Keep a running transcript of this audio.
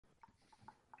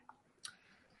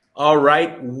All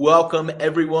right, welcome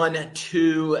everyone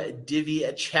to Divi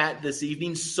Chat this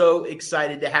evening. So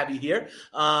excited to have you here.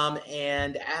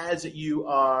 And as you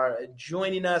are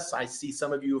joining us, I see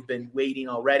some of you have been waiting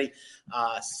already.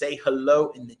 Say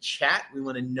hello in the chat. We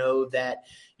want to know that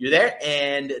you're there.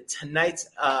 And tonight's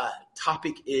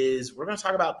topic is we're going to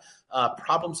talk about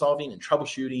problem solving and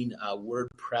troubleshooting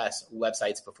WordPress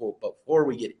websites. Before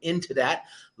we get into that,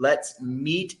 let's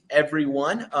meet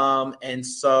everyone. And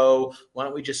so why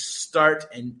don't we just start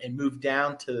and move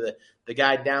down to the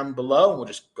guy down below, and we'll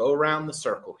just go around the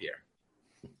circle here.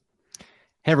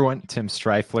 Hey everyone, Tim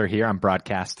Streifler here. I'm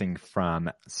broadcasting from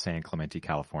San Clemente,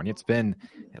 California. It's been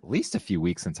at least a few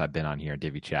weeks since I've been on here in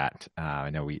Divi Chat.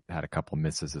 I know we had a couple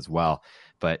misses as well,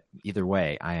 but either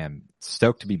way, I am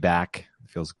stoked to be back. It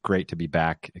feels great to be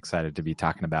back. Excited to be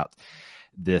talking about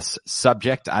this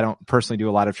subject. I don't personally do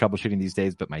a lot of troubleshooting these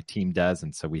days, but my team does,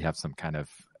 and so we have some kind of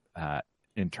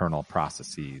internal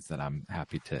processes that I'm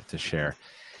happy to share.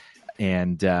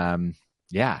 And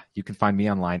yeah, you can find me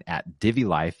online at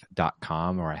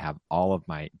divilife.com, where I have all of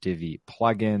my Divi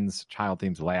plugins, child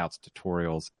themes, layouts,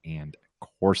 tutorials, and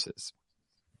courses.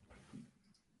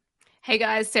 Hey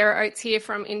guys, Sarah Oates here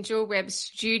from Endure Web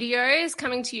Studios,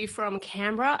 coming to you from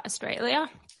Canberra, Australia.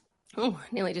 Oh,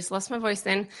 nearly just lost my voice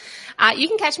then. You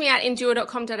can catch me at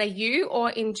endure.com.au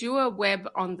or Endure Web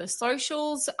on the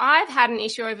socials. I've had an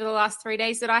issue over the last 3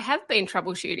 days that I have been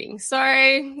troubleshooting. So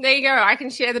there you go. I can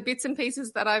share the bits and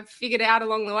pieces that I've figured out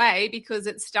along the way because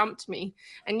it stumped me.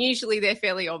 And usually they're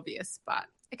fairly obvious, but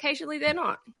occasionally they're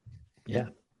not. Yeah.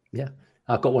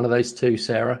 I've got one of those too,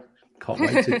 Sarah.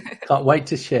 Can't wait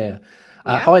to share.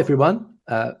 Yeah. Hi, everyone.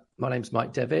 My name's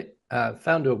Mike Devitt,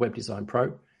 founder of Web Design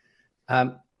Pro.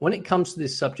 When it comes to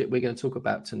this subject we're going to talk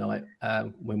about tonight,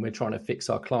 when we're trying to fix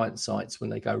our client sites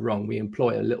when they go wrong, we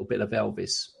employ a little bit of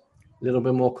Elvis, a little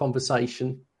bit more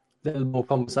conversation, a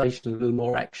little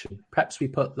more action. Perhaps we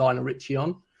put Lionel Richie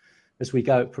on as we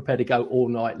prepare to go all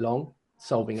night long,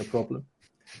 solving a problem.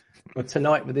 But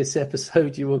tonight with this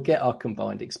episode, you will get our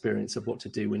combined experience of what to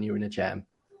do when you're in a jam.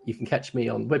 You can catch me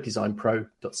on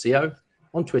webdesignpro.co,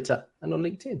 on Twitter, and on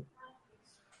LinkedIn.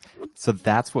 So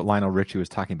that's what Lionel Richie was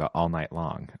talking about all night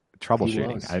long.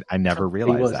 Troubleshooting. I never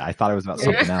realized that. I thought it was about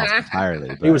something else entirely.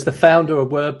 But... He was the founder of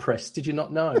WordPress. Did you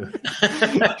not know?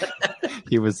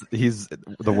 He's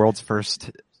the world's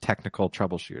first technical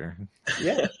troubleshooter.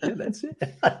 Yeah, that's it.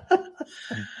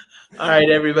 All right,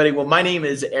 everybody. Well, my name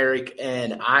is Eric,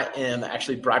 and I am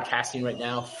actually broadcasting right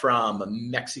now from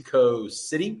Mexico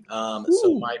City.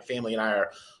 So my family and I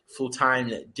are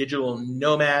full-time digital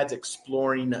nomads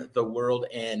exploring the world,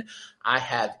 and I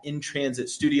have In Transit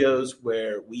Studios,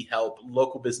 where we help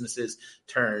local businesses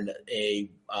turn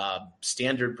a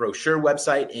standard brochure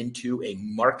website into a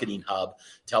marketing hub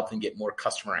to help them get more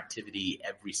customer activity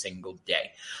every single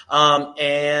day.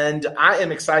 And I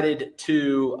am excited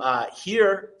to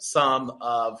hear some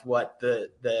of what the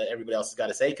everybody else has got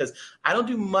to say, because I don't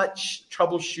do much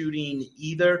troubleshooting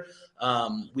either.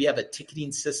 We have a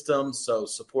ticketing system, so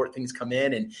support things come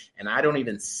in, and I don't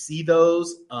even see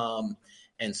those.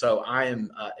 And so I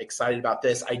am excited about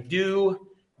this. I do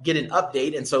get an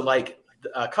update. And so like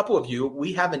a couple of you,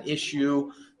 we have an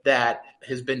issue that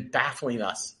has been baffling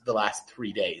us the last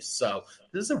 3 days. So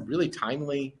this is a really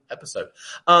timely episode.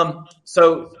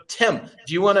 So Tim,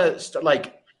 do you want to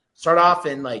start off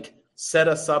and set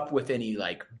us up with any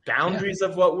boundaries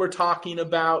of what we're talking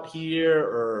about here,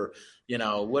 or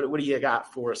what do you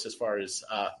got for us as far as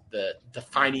the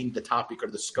defining the topic or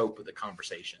the scope of the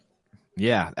conversation?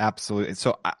 Yeah, absolutely.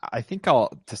 So I think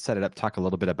to set it up, talk a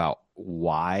little bit about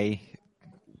why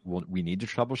we need to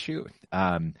troubleshoot.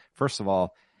 First of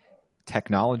all,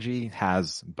 technology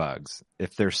has bugs.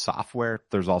 If there's software,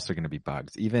 there's also going to be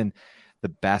bugs. Even the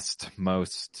best,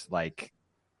 most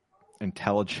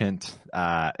intelligent,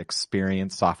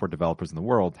 experienced software developers in the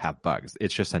world have bugs.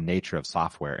 It's just a nature of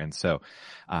software. And so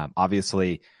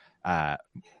obviously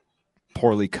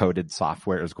poorly coded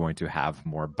software is going to have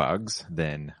more bugs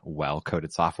than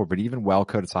well-coded software, but even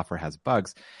well-coded software has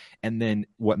bugs. And then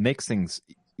what makes things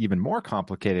even more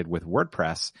complicated with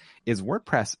WordPress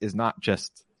is not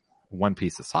just one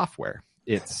piece of software.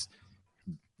 It's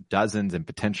dozens and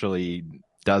potentially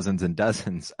dozens and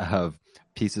dozens of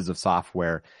pieces of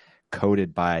software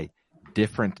coded by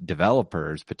different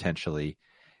developers, potentially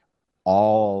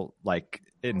all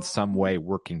in some way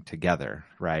working together,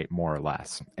 right? More or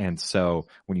less. And so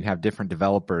when you have different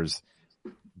developers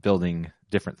building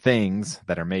different things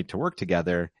that are made to work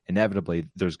together, inevitably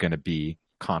there's going to be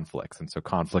conflicts. And so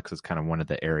conflicts is kind of one of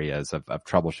the areas of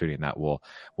troubleshooting that we'll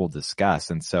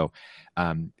discuss. And so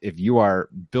if you are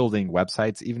building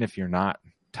websites, even if you're not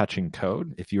touching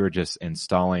code, if you are just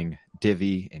installing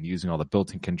Divi and using all the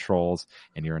built-in controls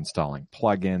and you're installing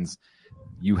plugins,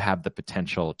 you have the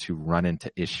potential to run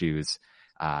into issues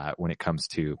when it comes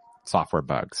to software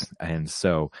bugs. And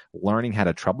so learning how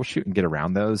to troubleshoot and get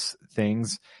around those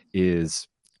things is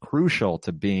crucial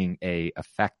to being a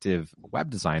effective web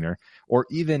designer. Or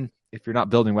even if you're not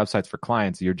building websites for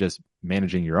clients, you're just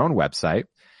managing your own website.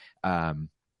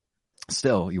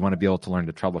 Still, you want to be able to learn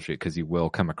to troubleshoot because you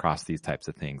will come across these types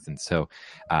of things. And so,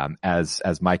 as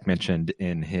Mike mentioned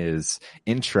in his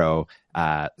intro,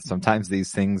 sometimes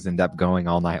these things end up going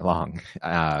all night long,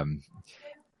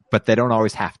 but they don't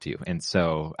always have to. And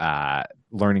so,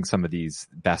 learning some of these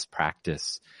best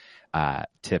practice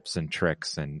tips and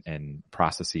tricks and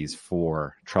processes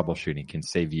for troubleshooting can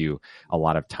save you a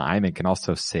lot of time and can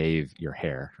also save your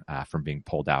hair from being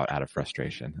pulled out of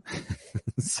frustration.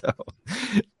 So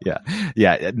yeah.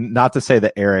 Not to say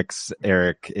that Eric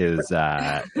is He's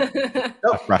had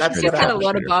a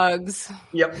lot of bugs.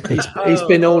 Yep. He's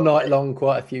been all night long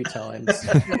quite a few times.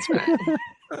 That's right.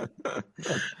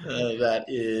 That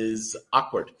is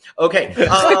awkward. Okay.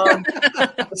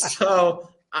 So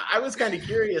I was kind of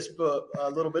curious a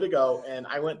little bit ago, and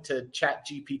I went to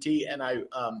ChatGPT and I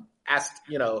asked,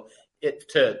 it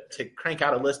to crank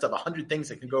out a list of 100 things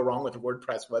that can go wrong with a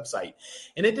WordPress website,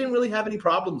 and it didn't really have any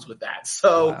problems with that.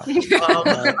 So wow.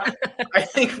 I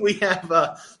think we have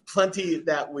plenty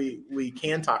that we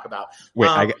can talk about.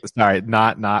 Wait, sorry,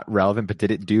 not relevant, but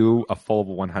did it do a full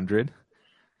 100?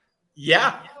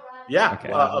 Yeah.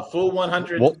 Okay. A full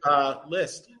 100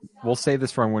 list. We'll save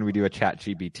this for when we do a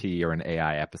ChatGPT or an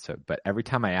AI episode. But every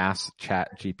time I ask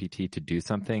ChatGPT to do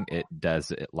something, it does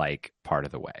it like part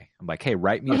of the way. I'm like, hey,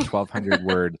 write me a 1,200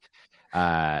 word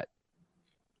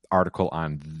article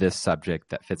on this subject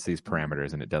that fits these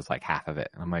parameters, and it does like half of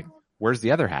it. And I'm like, where's the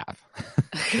other half?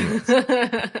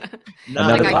 I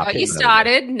got you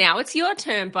started. Now it's your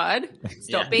turn, bud.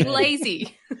 Stop being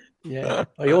lazy. Yeah.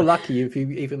 Well, you're lucky if you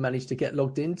even managed to get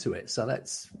logged into it. So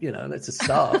that's a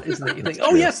start, isn't it? You think,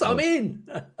 oh yes, I'm in.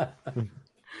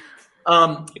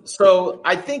 So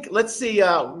I think let's see.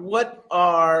 What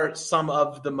are some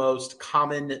of the most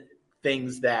common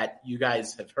things that you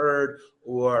guys have heard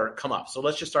or come up? So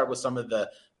let's just start with some of the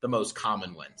most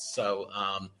common ones. So,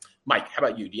 Mike, how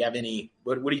about you? Do you have any?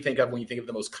 What do you think of when you think of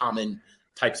the most common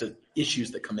types of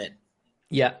issues that come in?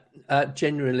 Yeah,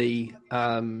 generally.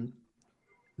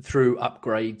 Through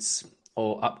upgrades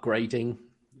or upgrading,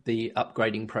 the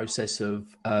upgrading process of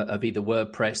either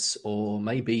WordPress or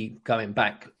maybe going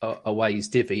back a ways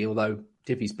Divi, although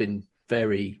Divi's been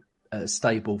very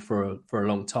stable for a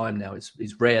long time now.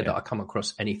 It's rare that I come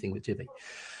across anything with Divi.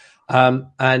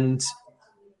 And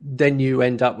then you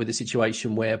end up with a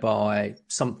situation whereby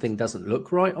something doesn't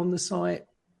look right on the site,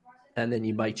 and then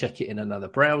you may check it in another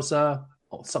browser,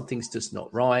 or something's just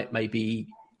not right. Maybe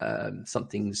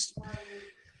something's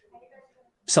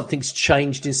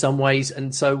changed in some ways.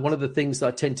 And so one of the things that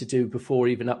I tend to do before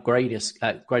even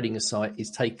upgrading a site is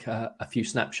take a few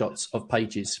snapshots of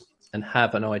pages and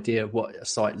have an idea of what a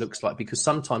site looks like. Because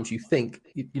sometimes you think,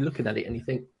 you're looking at it and you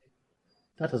think,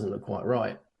 that doesn't look quite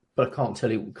right, but I can't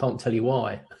tell you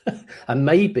why. And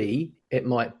maybe it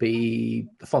might be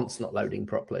the font's not loading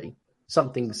properly.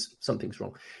 Something's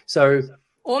wrong. So,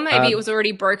 or maybe it was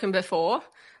already broken before.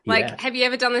 Have you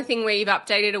ever done the thing where you've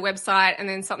updated a website and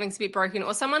then something's a bit broken,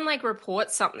 or someone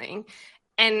reports something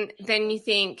and then you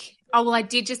think, oh, well, I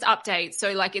did just update,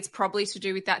 so it's probably to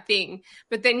do with that thing.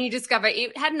 But then you discover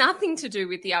it had nothing to do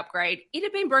with the upgrade. It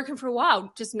had been broken for a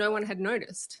while, just no one had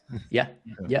noticed. Yeah.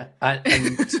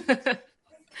 And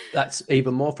that's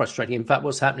even more frustrating. In fact,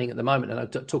 what's happening at the moment, and I'll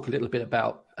talk a little bit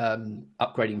about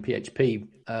upgrading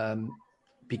PHP,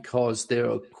 because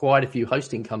there are quite a few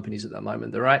hosting companies at the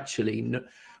moment that are actually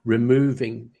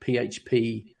removing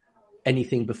PHP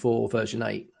anything before version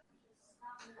 8.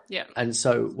 Yeah. And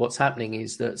so what's happening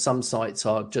is that some sites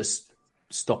are just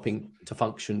stopping to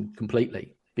function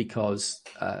completely because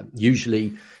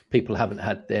usually people haven't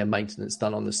had their maintenance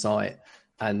done on the site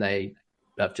and they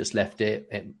have just left it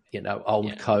in,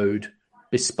 old code,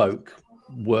 bespoke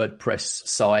WordPress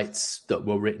sites that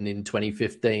were written in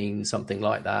 2015, something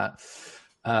like that.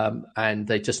 And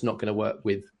they're just not going to work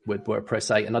with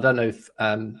WordPress 8. And I don't know if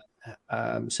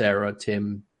Sarah,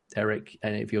 Tim, Eric,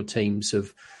 any of your teams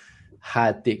have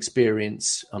had the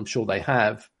experience, I'm sure they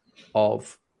have,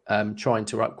 of trying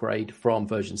to upgrade from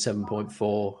version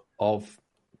 7.4 of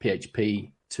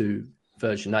PHP to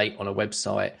version 8 on a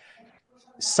website.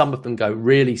 Some of them go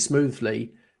really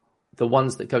smoothly. The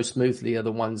ones that go smoothly are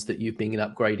the ones that you've been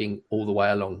upgrading all the way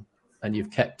along and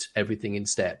you've kept everything in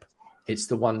step. It's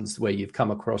the ones where you've come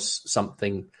across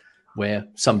something where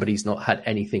somebody's not had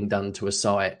anything done to a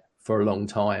site for a long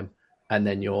time. And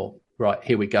then you're right,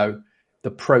 here we go.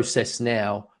 The process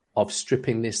now of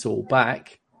stripping this all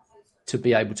back to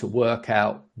be able to work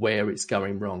out where it's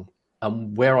going wrong.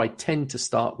 And where I tend to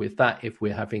start with that, if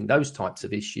we're having those types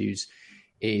of issues,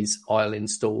 is I'll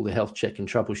install the health check and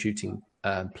troubleshooting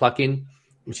plugin,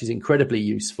 which is incredibly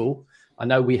useful. I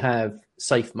know we have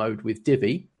safe mode with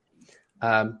Divi,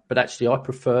 but actually I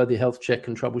prefer the health check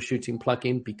and troubleshooting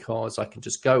plugin because I can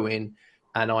just go in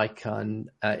and I can,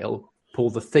 it'll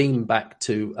pull the theme back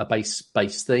to a base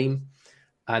theme.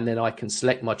 And then I can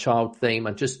select my child theme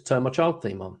and just turn my child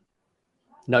theme on.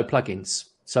 No plugins.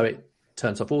 So it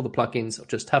turns off all the plugins. I'll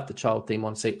just have the child theme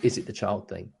on. Say, is it the child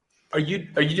theme? Are you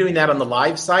doing that on the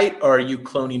live site, or are you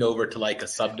cloning over to like a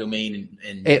subdomain?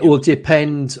 And it will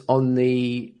depend on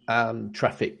the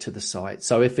traffic to the site.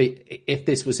 So if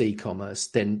this was e-commerce,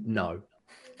 then no,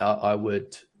 I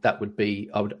would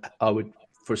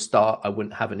for a start, I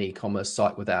wouldn't have an e-commerce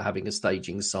site without having a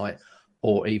staging site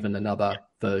or even another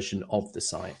version of the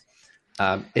site.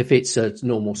 If it's a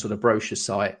normal sort of brochure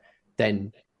site,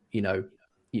 then you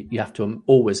have to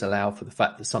always allow for the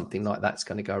fact that something like that's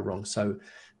going to go wrong. So.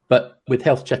 But with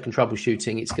health check and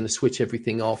troubleshooting, it's going to switch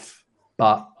everything off,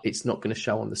 but it's not going to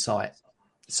show on the site.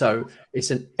 So it's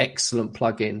an excellent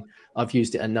plugin. I've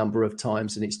used it a number of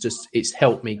times, and it's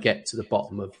helped me get to the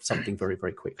bottom of something very,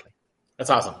 very quickly. That's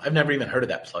awesome. I've never even heard of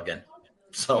that plugin.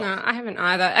 So no, I haven't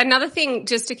either. Another thing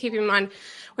just to keep in mind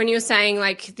when you're saying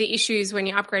like the issues when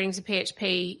you're upgrading to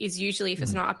PHP is usually if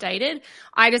it's not updated.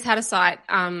 I just had a site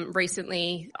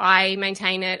recently. I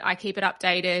maintain it. I keep it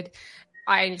updated.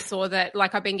 I saw that,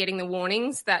 like, I've been getting the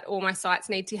warnings that all my sites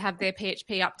need to have their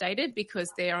PHP updated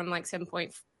because they're on like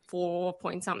 7.4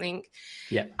 point something.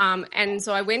 Yeah. And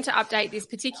so I went to update this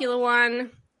particular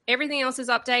one. Everything else is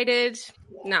updated.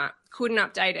 Couldn't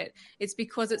update it. It's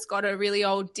because it's got a really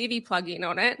old Divi plugin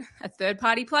on it, a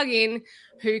third-party plugin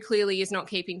who clearly is not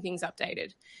keeping things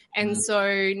updated. And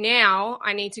so now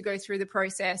I need to go through the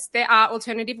process. There are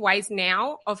alternative ways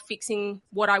now of fixing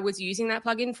what I was using that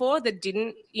plugin for that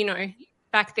didn't,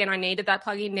 back then I needed that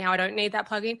plugin. Now I don't need that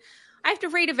plugin. I have to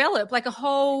redevelop like a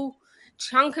whole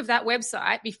chunk of that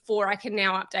website before I can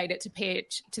now update it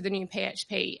to the new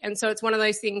PHP. And so it's one of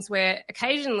those things where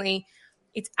occasionally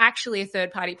it's actually a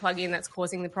third-party plugin that's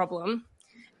causing the problem.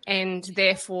 And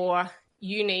therefore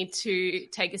you need to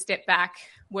take a step back,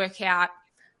 work out,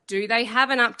 do they have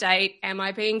an update? Am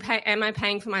I paying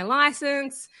for my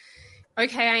license?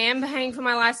 Okay, I am paying for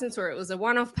my license, or it was a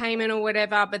one-off payment or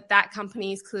whatever, but that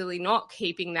company is clearly not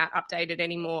keeping that updated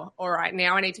anymore. All right,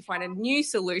 now I need to find a new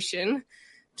solution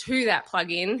to that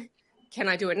plugin. Can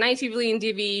I do it natively in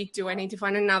Divi? Do I need to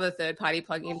find another third-party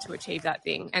plugin to achieve that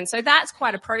thing? And so that's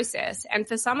quite a process. And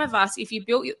for some of us, if you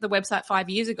built the website 5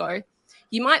 years ago,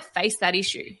 you might face that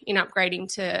issue in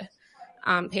upgrading to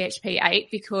PHP 8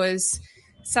 because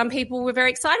some people were very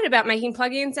excited about making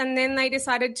plugins and then they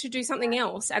decided to do something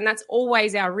else. And that's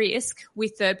always our risk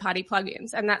with third-party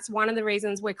plugins. And that's one of the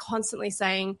reasons we're constantly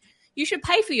saying you should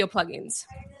pay for your plugins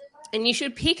and you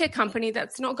should pick a company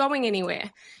that's not going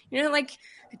anywhere. Like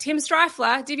Tim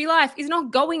Strifler, Divi Life, is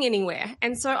not going anywhere.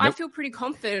 And so I feel pretty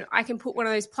confident I can put one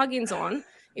of those plugins on.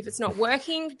 If it's not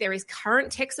working, there is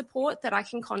current tech support that I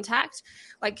can contact.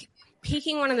 Like,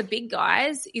 picking one of the big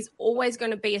guys is always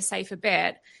going to be a safer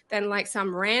bet than like some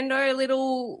rando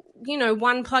little,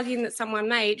 one plugin that someone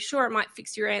made. Sure, it might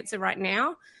fix your answer right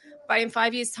now, but in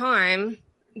 5 years' time,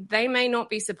 they may not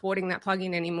be supporting to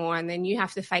plugin anymore. And then you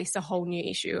have to face a whole new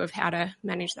issue of how to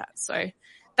manage that. So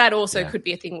that also could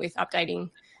be a thing with updating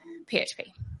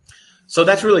PHP. So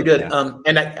that's really good. Yeah.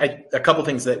 And a couple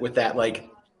things with that, like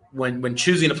when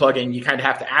choosing a plugin, you kind of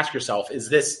have to ask yourself, is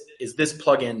this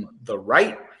plugin the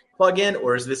right plugin,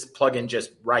 or is this plugin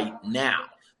just right now?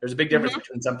 There's a big difference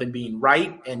between something being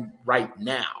right and right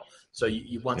now. So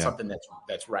you want something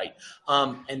that's right.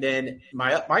 And then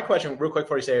my question real quick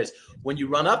before you say is, when you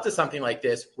run up to something like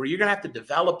this, where you're going to have to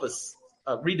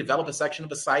redevelop a section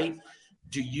of a site,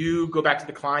 do you go back to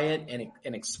the client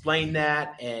and explain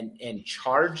that and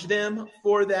charge them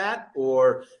for that?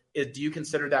 Or do you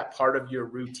consider that part of your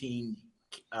routine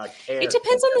care? It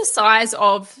depends on the size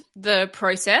of the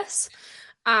process.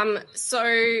 So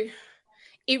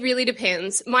it really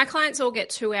depends. My clients all get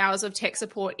 2 hours of tech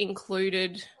support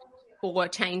included, or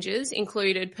changes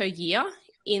included per year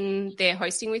in their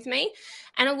hosting with me.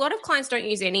 And a lot of clients don't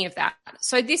use any of that.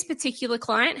 So this particular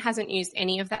client hasn't used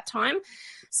any of that time.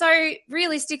 So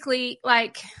realistically,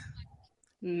 like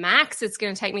max, it's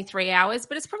going to take me 3 hours,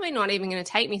 but it's probably not even going to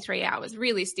take me 3 hours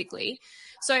realistically.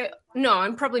 So no,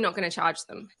 I'm probably not going to charge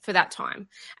them for that time.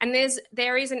 And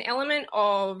there is an element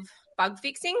of bug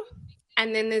fixing.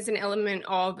 And then there's an element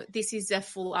of this is a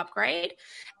full upgrade.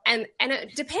 And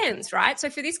it depends, right? So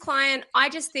for this client, I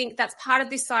just think that's part of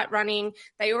this site running.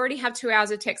 They already have 2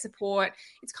 hours of tech support.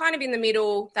 It's kind of in the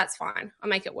middle. That's fine. I'll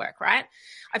make it work, right?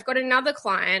 I've got another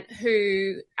client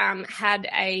who had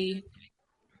a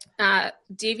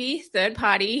Divi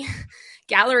third-party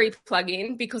gallery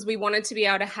plugin because we wanted to be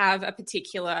able to have a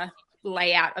particular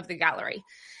layout of the gallery.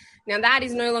 Now, that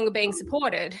is no longer being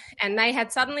supported. And they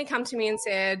had suddenly come to me and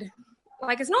said,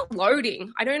 like, it's not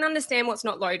loading. I don't understand what's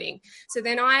not loading. So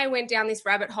then I went down this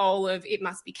rabbit hole of it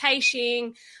must be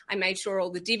caching. I made sure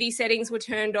all the Divi settings were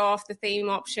turned off, the theme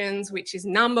options, which is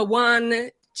number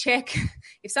one. Check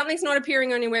if something's not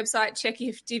appearing on your website, check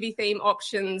if Divi theme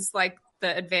options, like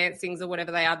the advanced things or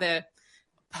whatever they are, the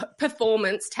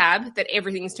performance tab, that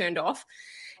everything's turned off.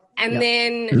 And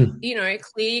then,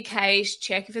 clear your cache,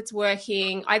 check if it's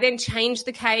working. I then changed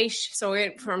the cache. So I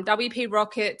went from WP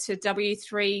Rocket to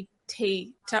WT3.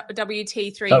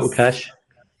 Total cache.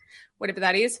 Whatever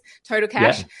that is, total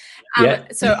cache.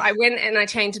 So I went and I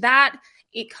changed that.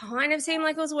 It kind of seemed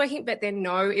like it was working, but then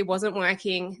no, it wasn't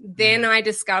working. Then I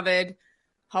discovered,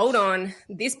 hold on,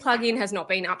 this plugin has not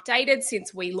been updated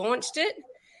since we launched it.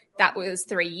 That was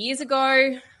 3 years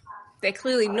ago. They're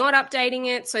clearly not updating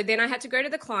it. So then I had to go to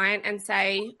the client and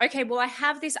say, okay, well, I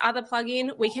have this other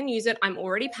plugin. We can use it. I'm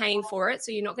already paying for it.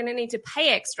 So you're not going to need to pay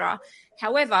extra.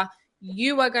 However,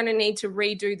 you are going to need to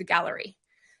redo the gallery.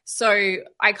 So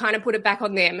I kind of put it back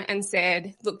on them and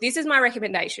said, look, this is my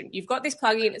recommendation. You've got this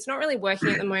plugin. It's not really working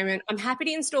at the moment. I'm happy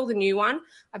to install the new one.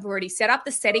 I've already set up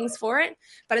the settings for it,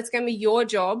 but it's going to be your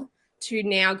job to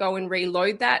now go and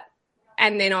reload that,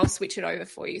 and then I'll switch it over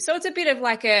for you. So it's a bit of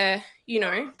like a,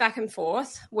 back and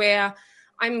forth where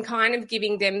I'm kind of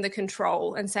giving them the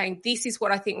control and saying, this is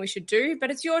what I think we should do, but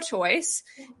it's your choice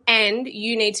and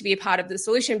you need to be a part of the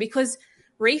solution, because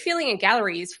refilling a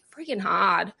gallery is freaking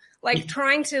hard. Like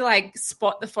trying to like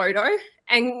spot the photo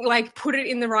and like put it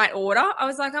in the right order. I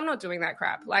was like, I'm not doing that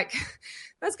crap. Like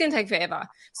that's going to take forever.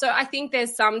 So I think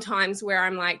there's some times where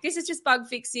I'm like, this is just bug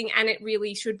fixing and it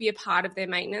really should be a part of their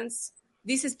maintenance.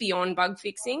 This is beyond bug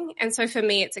fixing. And so for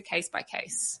me, it's a case by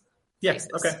case. Yes.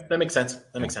 Yeah, okay. That makes sense.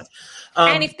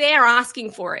 And if they're asking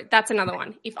for it, that's another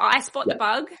one. If I spot the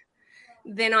bug,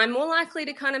 then I'm more likely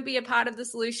to kind of be a part of the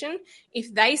solution.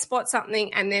 If they spot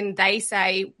something and then they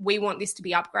say, we want this to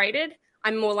be upgraded,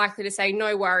 I'm more likely to say,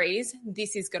 no worries,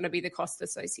 this is going to be the cost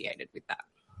associated with that.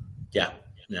 Yeah.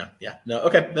 No,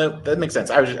 okay. That makes sense.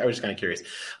 I was just kind of curious.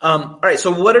 All right.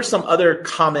 So what are some other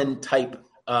common type,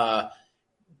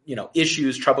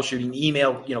 issues, troubleshooting,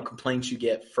 email, complaints you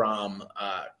get from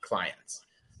clients?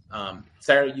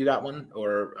 Sarah, you got one,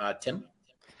 or Tim?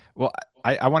 Well,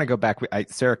 I want to go back.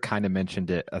 Sarah kind of mentioned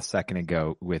it a second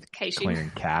ago with caching.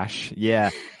 Clearing cache.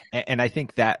 Yeah. And I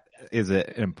think that is an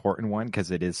important one because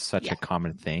it is such a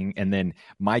common thing. And then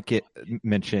Mike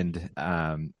mentioned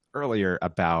earlier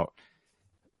about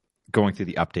going through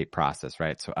the update process,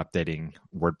 right? So updating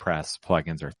WordPress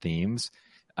plugins or themes.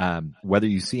 Whether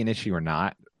you see an issue or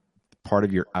not, part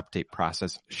of your update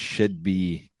process should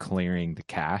be clearing the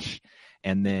cache.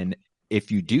 And then if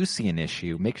you do see an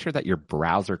issue, make sure that your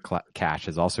browser cache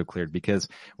is also cleared, because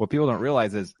what people don't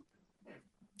realize is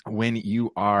when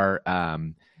you are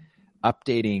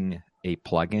updating a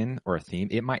plugin or a theme,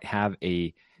 it might have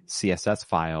a CSS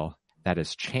file that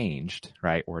is changed,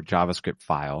 right? Or a JavaScript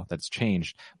file that's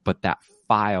changed, but that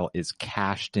file is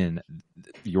cached in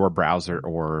your browser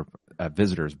or a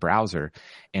visitor's browser.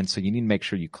 And so you need to make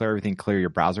sure you clear your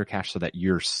browser cache so that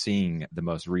you're seeing the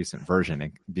most recent version,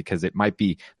 and because it might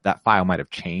be that file might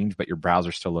have changed, but your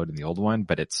browser's still loading the old one,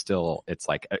 but it's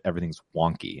like everything's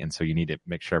wonky. And so you need to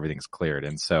make sure everything's cleared.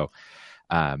 And so,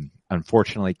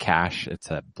 unfortunately, cache, it's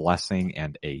a blessing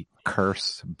and a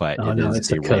curse, but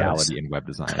it's a reality in web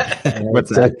design.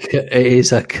 It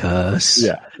is a curse.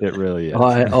 Yeah, it really is.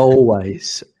 I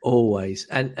always.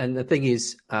 And the thing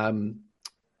is,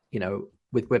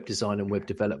 with web design and web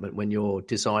development, when you're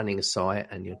designing a site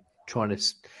and you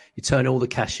turn all the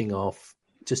caching off,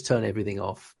 just turn everything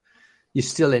off, you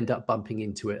still end up bumping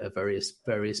into it at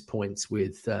various points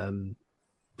with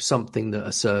something that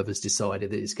a server's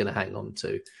decided that it's going to hang on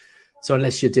to. So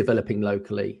unless you're developing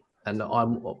locally, and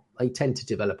I tend to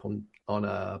develop on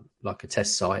a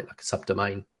test site, like a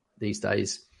subdomain these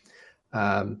days.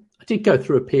 I did go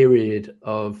through a period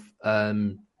of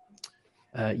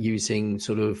using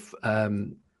sort of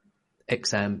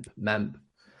XAMPP, MAMP,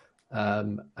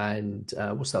 and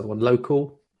what's the other one?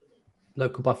 Local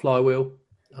by Flywheel.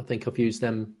 I think I've used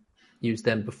them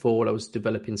before when I was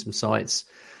developing some sites.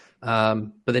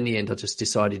 But in the end, I just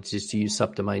decided to use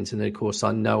subdomains. And then, of course,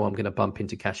 I know I'm going to bump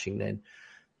into caching then.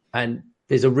 And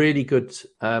there's a really good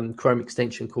Chrome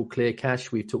extension called Clear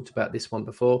Cache. We've talked about this one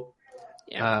before.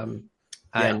 Yeah.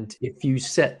 And if you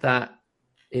set that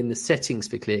in the settings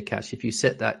for Clear Cache, if you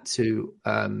set that to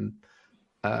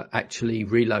actually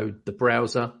reload the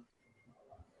browser.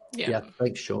 Yeah,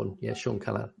 thanks, Sean. Yeah, Sean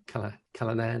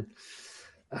Callanan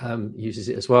uses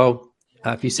it as well.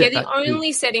 If you set the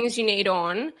only settings you need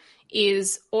on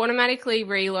is automatically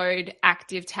reload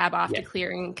active tab after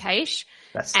clearing cache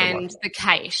and the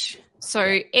cache.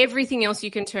 So everything else you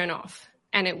can turn off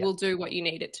and it will do what you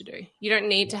need it to do. You don't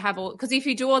need to have all, because if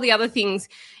you do all the other things,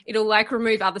 it'll like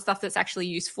remove other stuff that's actually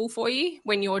useful for you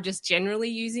when you're just generally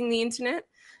using the internet.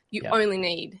 You only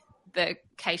need the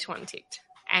cache one ticked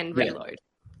and reload.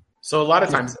 So a lot of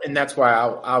times, and that's why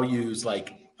I'll use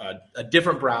like a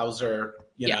different browser,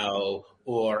 you know,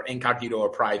 or incognito or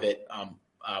private,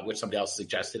 which somebody else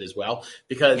suggested as well,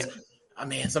 because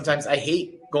man, sometimes I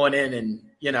hate going in and,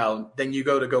 you know, then you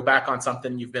go back on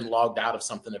something, you've been logged out of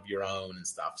something of your own and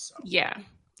stuff. So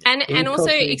And also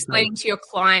explaining to your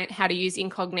client how to use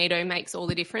incognito makes all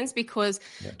the difference, because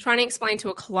trying to explain to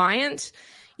a client,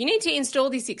 you need to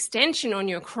install this extension on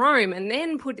your Chrome and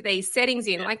then put these settings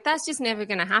in. Like, that's just never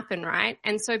going to happen, right?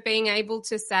 And so being able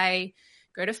to say,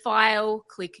 go to File,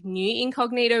 click New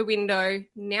Incognito window,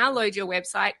 now load your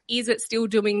website. Is it still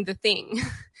doing the thing?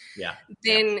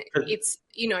 Then it's,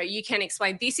 you know, you can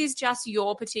explain, this is just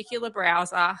your particular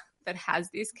browser that has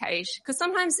this cache. Because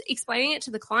sometimes explaining it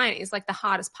to the client is like the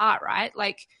hardest part, right?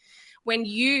 Like when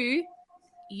you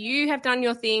have done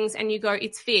your things and you go,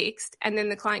 it's fixed, and then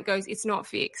the client goes, it's not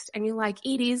fixed, and you're like,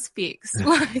 it is fixed.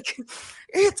 Like,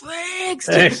 it's fixed.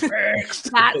 It's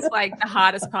fixed. That's like the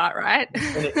hardest part, right?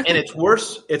 And it's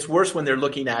worse. It's worse when they're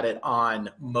looking at it on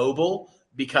mobile,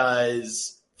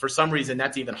 because for some reason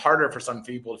that's even harder for some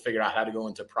people to figure out how to go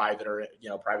into private or, you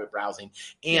know, private browsing.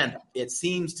 And it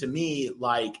seems to me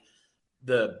like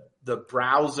the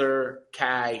browser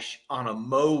cache on a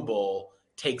mobile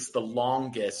takes the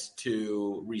longest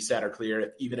to reset or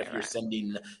clear, even if you're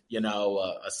sending, you know,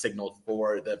 a signal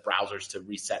for the browsers to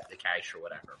reset the cache or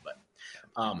whatever. But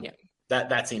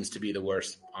that seems to be the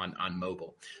worst on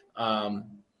mobile.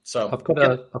 So I've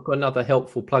got another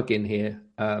helpful plugin here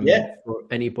for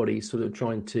anybody sort of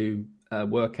trying to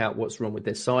work out what's wrong with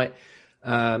their site.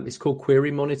 It's called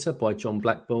Query Monitor by John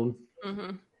Blackburn.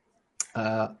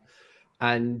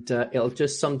 And it'll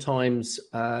just sometimes,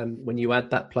 when you add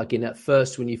that plugin at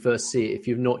first, when you first see it, if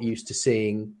you're not used to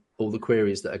seeing all the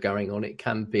queries that are going on, it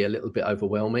can be a little bit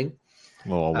overwhelming. A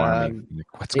little alarming.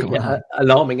 What's going on?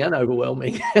 Alarming and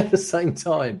overwhelming at the same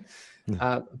time.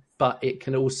 But it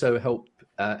can also help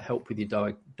with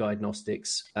your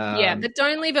diagnostics. But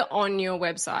don't leave it on your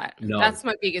website. No, that's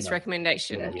my biggest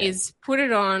recommendation is put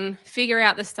it on, figure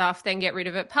out the stuff, then get rid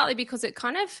of it, partly because it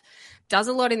kind of does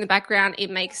a lot in the background. It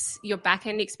makes your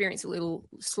back-end experience a little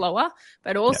slower,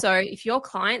 but also if your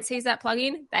client sees that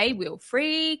plugin, they will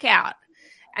freak out.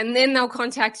 And then they'll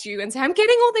contact you and say, I'm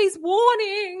getting all these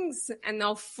warnings, and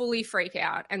they'll fully freak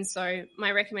out. And so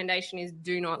my recommendation is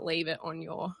do not leave it on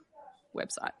your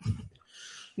website.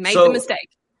 Made the mistake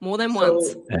more than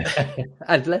once.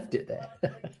 I've left it there.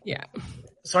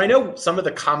 So I know some of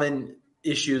the common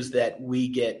issues that we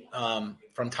get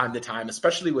from time to time,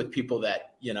 especially with people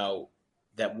that, you know,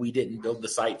 that we didn't build the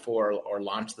site for or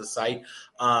launch the site,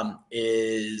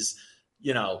 is,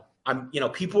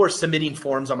 people are submitting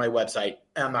forms on my website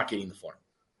and I'm not getting the form.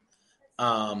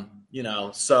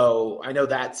 So I know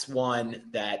that's one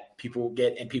that people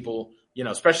get, and people,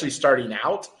 especially starting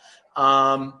out,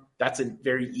 that's a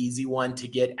very easy one to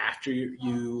get after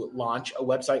you launch a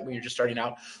website when you're just starting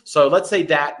out. So let's say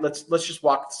that let's just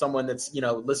walk someone that's,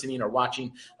 listening or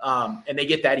watching, and they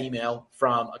get that email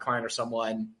from a client or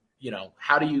someone,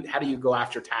 how do you go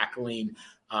after tackling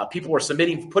people are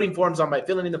putting forms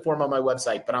filling in the form on my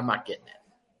website, but I'm not getting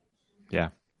it.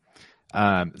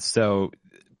 Yeah. So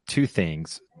two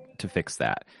things to fix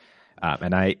that.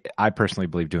 And I personally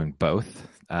believe doing both.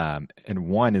 And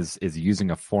one is using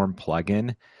a form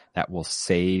plugin that will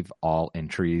save all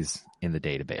entries in the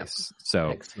database.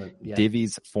 So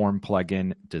Divi's form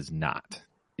plugin does not.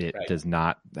 It does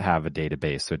not have a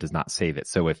database, so it does not save it.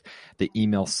 So if the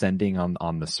email sending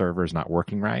on the server is not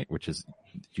working right, which is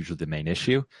usually the main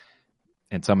issue,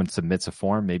 and someone submits a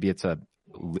form, maybe it's a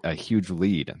huge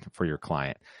lead for your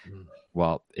client.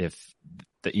 Well, if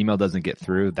the email doesn't get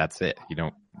through, that's it.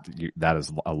 That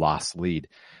is a lost lead.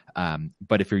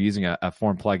 But if you're using a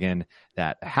form plugin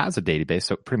that has a database,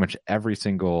 so pretty much every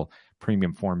single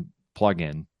premium form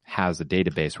plugin has a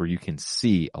database where you can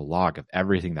see a log of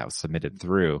everything that was submitted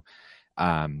through,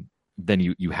 then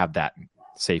you have that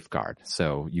safeguard.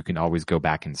 So you can always go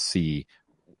back and see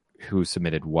who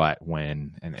submitted what,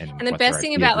 when, and the best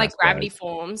thing about like Gravity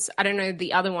Forms, I don't know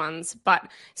the other ones, but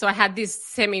so I had this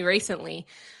semi recently.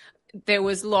 There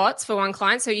was lots for one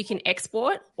client, so you can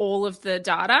export all of the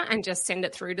data and just send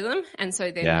it through to them. And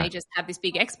so then they just have this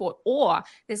big export. Or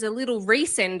there's a little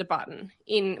resend button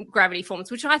in Gravity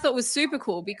Forms, which I thought was super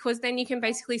cool because then you can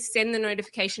basically send the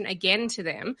notification again to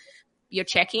them. You're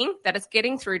checking that it's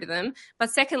getting through to them.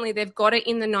 But secondly, they've got it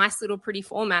in the nice little pretty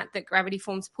format that Gravity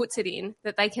Forms puts it in,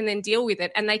 that they can then deal with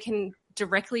it, and they can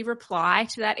directly reply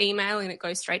to that email and it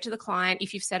goes straight to the client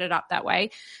if you've set it up that way.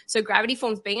 So Gravity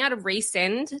Forms being able to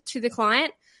resend to the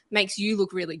client makes you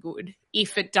look really good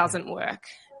if it doesn't work.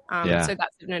 So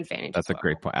that's an advantage. That's a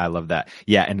great point. I love that.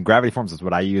 Yeah, and Gravity Forms is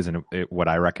what I use and what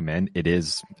I recommend. It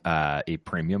is a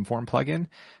premium form plugin.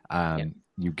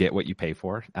 You get what you pay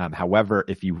for. However,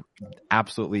 if you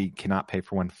absolutely cannot pay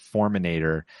for one,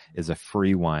 Forminator is a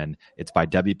free one. It's by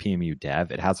WPMU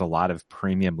Dev. It has a lot of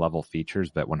premium level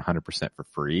features, but 100% for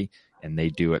free. And they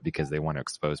do it because they want to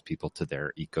expose people to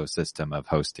their ecosystem of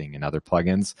hosting and other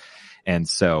plugins. And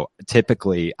so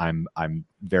typically I'm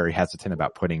very hesitant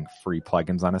about putting free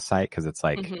plugins on a site because it's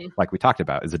like we talked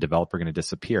about, is a developer going to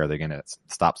disappear? Are they going to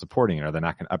stop supporting it? Are they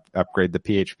not going to upgrade the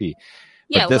PHP?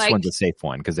 But this one's a safe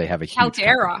one because they have a huge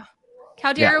Caldera.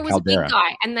 Caldera was a big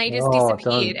guy and they just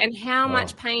disappeared. And how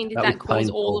much pain did that cause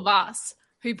all of us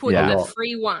who put the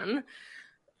free one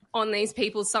on these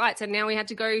people's sites, and now we had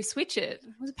to go switch it.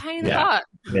 It was a pain in the butt.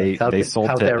 They sold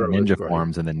to Ninja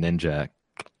Forms and then Ninja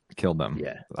killed them.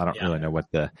 Yeah. I don't really know what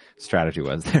the strategy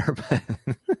was there. But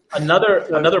another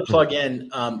plugin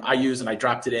I use, and I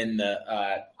dropped it in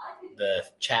the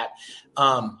chat,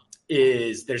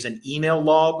 is there's an email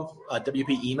log, a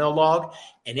WP email log,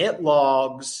 and it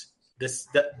logs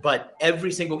but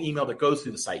every single email that goes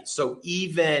through the site. So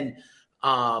even,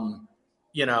 password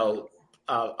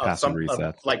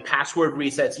resets. Like password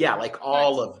resets. Yeah. Like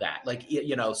all of that. Like,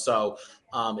 so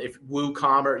if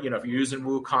WooCommerce, if you're using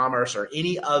WooCommerce or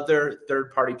any other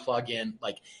third-party plugin,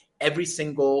 like every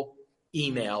single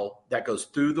email that goes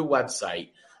through the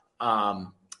website,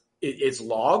 it's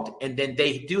logged, and then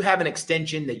they do have an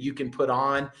extension that you can put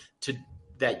on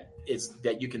that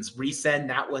you can resend.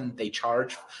 That one they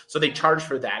charge. So they charge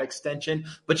for that extension,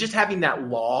 but just having that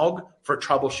log for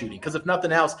troubleshooting, because if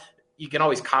nothing else, you can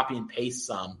always copy and paste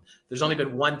some. There's only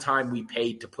been one time we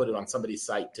paid to put it on somebody's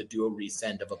site to do a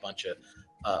resend of a bunch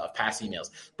of past emails.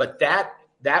 But that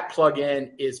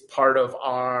plugin is part of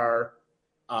our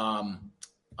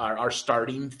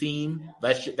starting theme.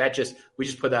 We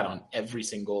just put that on every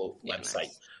single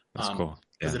website. That's cool.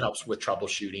 Because it helps with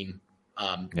troubleshooting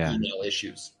email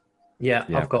issues. Yeah,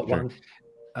 I've got one.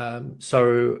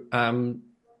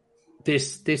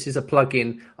 This is a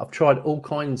plugin. I've tried all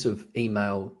kinds of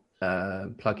email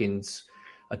plugins.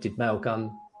 I did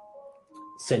Mailgun,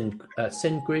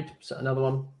 SendGrid, so another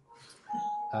one.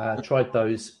 Tried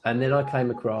those, and then I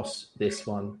came across this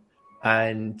one,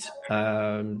 and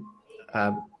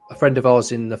a friend of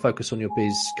ours in the Focus on Your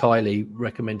Biz, Kylie,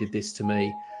 recommended this to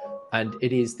me, and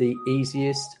it is the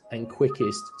easiest and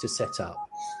quickest to set up.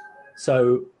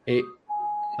 So I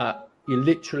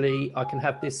can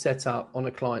have this set up on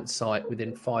a client site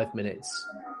within 5 minutes.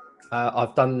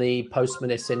 I've done the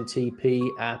Postman SMTP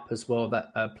app as well,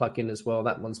 that plugin as well.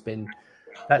 That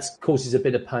causes a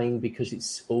bit of pain because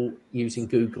it's all using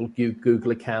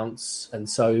Google accounts, and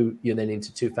so you're then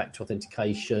into two-factor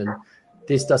authentication.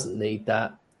 This doesn't need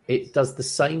that. It does the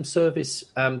same service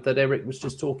that Eric was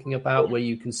just talking about, where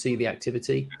you can see the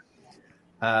activity.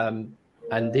 And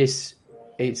this,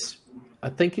 I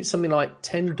think it's something like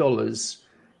 $10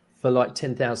 for like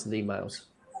 10,000 emails.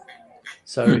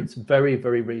 So it's very,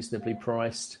 very reasonably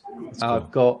priced. Cool.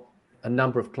 I've got a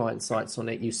number of client sites on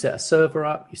it. You set a server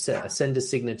up, you set a sender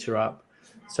signature up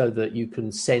so that you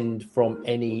can send from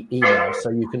any email. So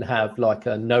you can have like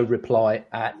a no reply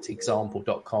at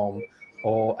example.com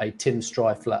or a Tim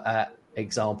Strifler at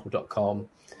example.com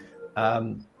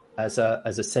as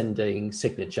a sending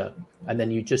signature. And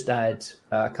then you just add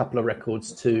a couple of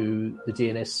records to the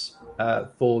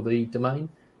DNS for the domain,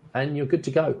 and you're good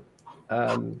to go.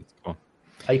 Cool.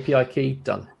 API key,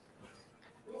 done.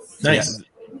 Nice.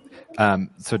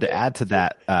 So to add to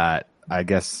that, I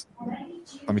guess,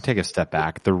 let me take a step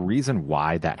back. The reason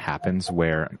why that happens,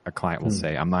 where a client will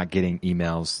say, I'm not getting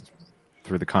emails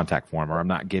through the contact form, or I'm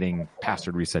not getting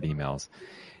password reset emails,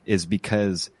 is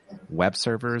because web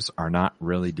servers are not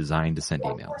really designed to send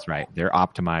emails, right? They're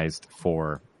optimized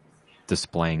for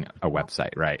displaying a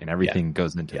website, right? And everything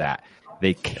goes into that.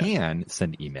 They can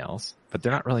send emails, but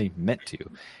they're not really meant to.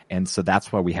 And so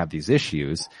that's why we have these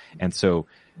issues. And so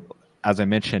as I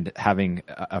mentioned, having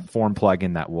a form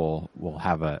plugin that will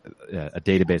have a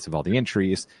database of all the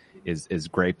entries is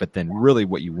great. But then really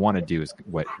what you want to do is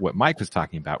what Mike was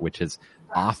talking about, which is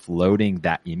offloading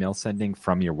that email sending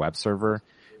from your web server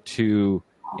to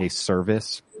a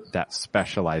service that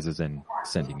specializes in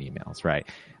sending emails, right?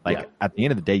 Like at the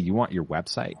end of the day, you want your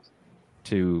website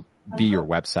to be your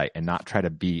website and not try to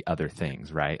be other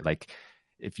things, right? Like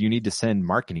if you need to send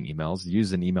marketing emails,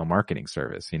 use an email marketing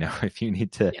service. If you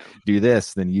need to do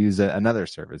this, then use another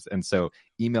service. And so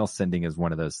email sending is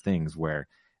one of those things where,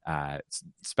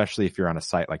 especially if you're on a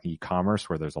site like e-commerce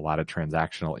where there's a lot of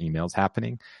transactional emails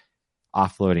happening,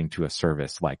 offloading to a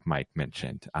service like Mike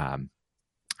mentioned.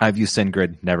 I've used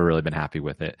SendGrid, never really been happy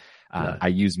with it. No. I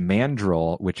use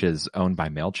Mandrill, which is owned by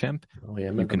MailChimp. Oh,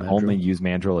 yeah, you can only use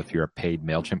Mandrill if you're a paid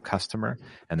MailChimp customer,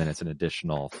 and then it's an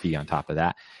additional fee on top of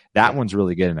that. That one's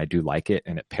really good, and I do like it,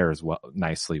 and it pairs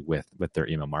nicely with their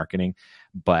email marketing.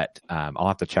 But I'll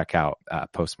have to check out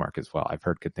Postmark as well. I've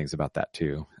heard good things about that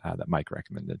too, that Mike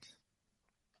recommended.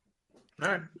 All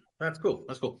right. That's cool.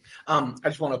 I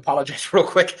just want to apologize real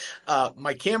quick.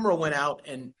 My camera went out,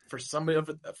 and for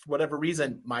whatever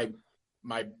reason, my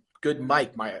good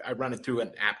mic, I run it through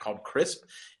an app called Crisp.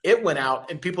 It went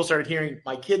out, and people started hearing.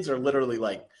 My kids are literally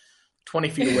like 20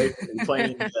 feet away from me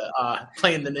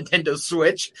playing the Nintendo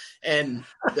Switch, and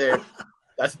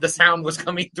the sound was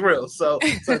coming through. So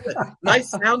the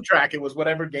nice soundtrack. It was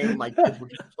whatever game my kids were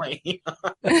just playing.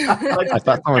 I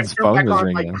thought someone's phone was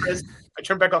ringing. I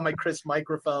turned back on my Crisp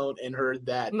microphone and heard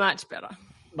that. Much better.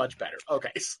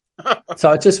 Okay.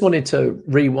 So I just wanted to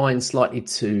rewind slightly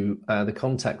to the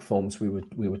contact forms we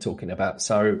were talking about.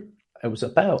 So it was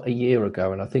about a year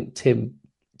ago, and I think Tim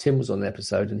was on the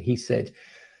episode, and he said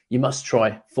you must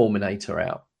try Forminator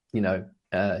out.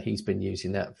 He's been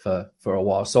using that for a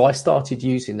while. So I started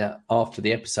using that after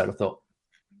the episode. I thought,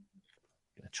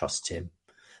 I'm going to trust Tim.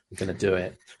 I'm going to do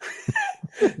it.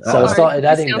 So I started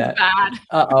adding that. Bad.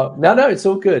 No, it's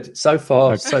all good. So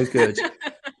far, so good.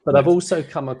 But I've also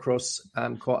come across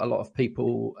quite a lot of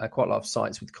people, quite a lot of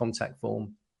sites with Contact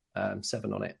Form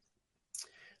 7 on it.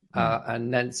 And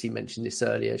Nancy mentioned this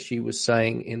earlier. She was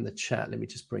saying in the chat, let me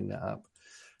just bring that up.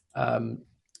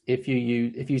 If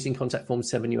using Contact Form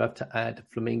 7, you have to add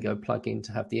Flamingo plugin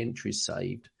to have the entries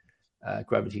saved.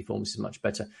 Gravity Forms is much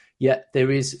better. Yet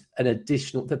there is an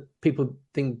additional that people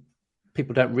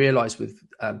don't realize with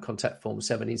Contact Form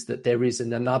 7 is that there is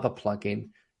another plugin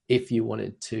if you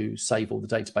wanted to save all the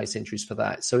database entries for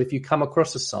that. So if you come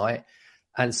across a site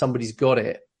and somebody's got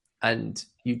it and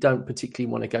you don't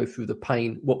particularly want to go through the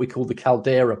pain, what we call the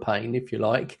Caldera pain, if you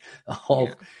like,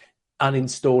 of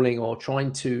uninstalling or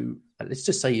trying to, let's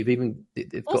just say they've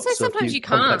also got sometimes you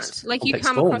can't. Like you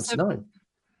come forms. across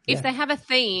if they have a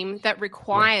theme that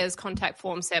requires Contact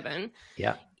Form 7,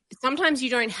 sometimes you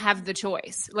don't have the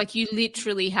choice. Like you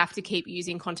literally have to keep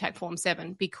using Contact Form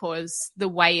 7 because the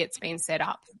way it's been set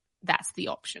up, that's the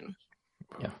option.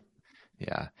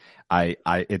 Yeah.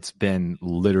 It's been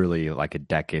literally like a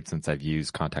decade since I've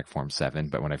used Contact Form 7,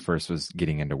 but when I first was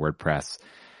getting into WordPress,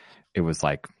 it was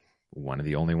like one of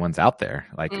the only ones out there.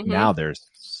 Like now there's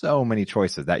so many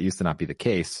choices. That used to not be the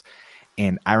case.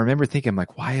 And I remember thinking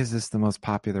like, why is this the most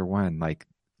popular one? Like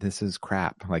this is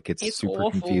crap. Like it's super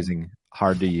awful. Confusing,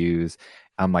 hard to use.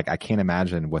 I'm like, I can't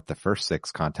imagine what the first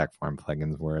 6 Contact Form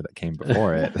plugins were that came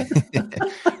before it.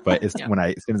 But as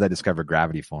soon as I discovered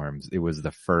Gravity Forms, it was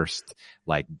the first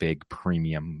like big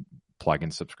premium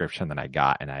plugin subscription that I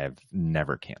got, and I have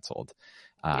never canceled.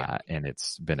 And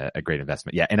it's been a great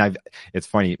investment. Yeah. And it's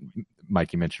funny,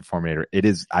 Mike, you mentioned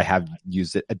Forminator. I have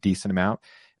used it a decent amount.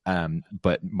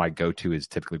 But my go-to is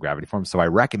typically Gravity Forms. So I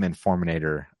recommend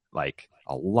Forminator like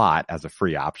a lot as a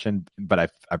free option, but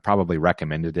I probably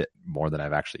recommended it more than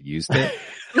I've actually used it.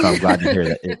 So I'm glad to hear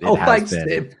that it has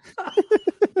been.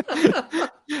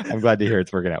 I'm glad to hear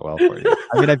it's working out well for you.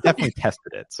 I mean, I've definitely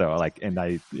tested it. So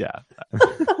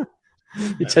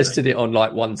You tested it on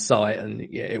like one site and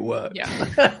it worked. So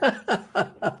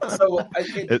I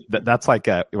think that's like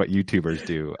what YouTubers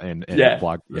do in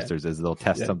blog posters is they'll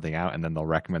test something out and then they'll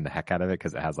recommend the heck out of it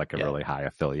because it has like a really high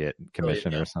affiliate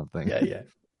commission or something.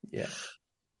 Yeah.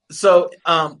 So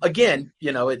again,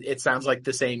 it sounds like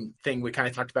the same thing we kind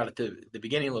of talked about at the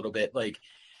beginning a little bit. Like,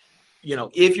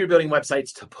 if you're building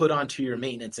websites to put onto your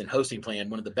maintenance and hosting plan,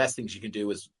 one of the best things you can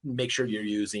do is make sure you're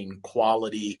using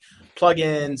quality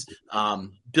plugins,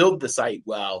 build the site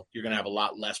well. You're going to have a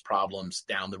lot less problems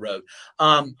down the road.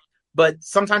 But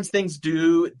sometimes things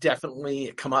do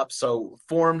definitely come up. So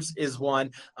forms is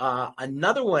one.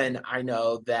 Another one I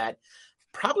know that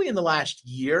probably in the last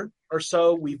year or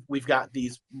so, we've got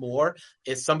these more.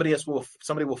 Is somebody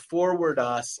will forward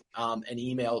us an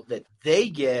email that they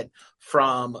get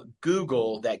from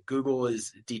Google that Google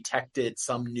has detected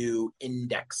some new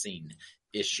indexing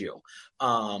issue.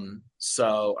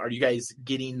 So are you guys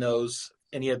getting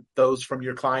any of those from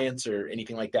your clients or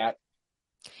anything like that?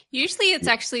 Usually it's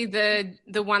actually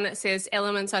the one that says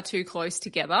elements are too close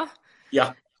together.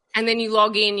 Yeah. And then you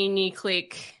log in and you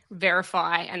click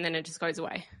verify and then it just goes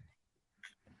away.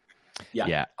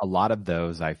 Yeah. A lot of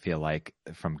those I feel like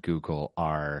from Google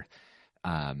are,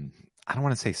 I don't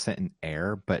want to say sent in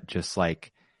error, but just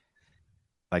like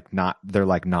they're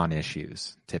like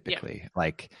non-issues typically.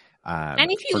 Yeah.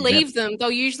 And if you leave them,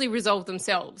 they'll usually resolve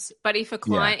themselves. But if a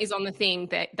client is on the thing,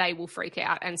 that they will freak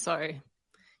out. And so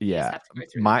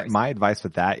my advice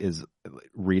with that is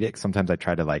read it. Sometimes I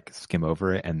try to skim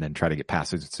over it and then try to get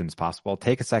past it as soon as possible.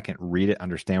 Take a second, read it,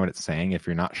 understand what it's saying. If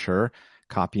you're not sure,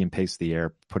 copy and paste the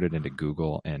error, put it into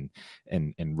Google and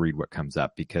read what comes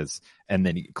up and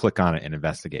then you click on it and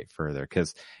investigate further.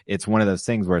 Cause it's one of those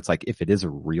things where it's like, if it is a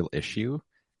real issue,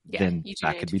 then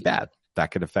that could be bad. That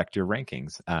could affect your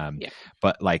rankings.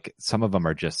 But some of them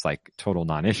are just total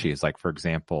non-issues. For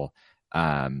example,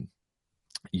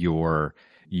 you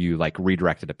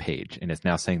redirected a page and it's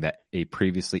now saying that a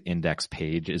previously indexed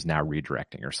page is now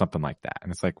redirecting or something like that.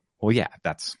 And it's like, well, yeah,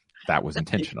 that was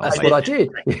intentional. That's what I did.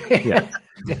 Yeah.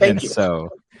 And so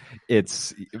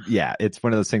it's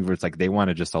one of those things where it's they want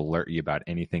to just alert you about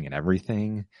anything and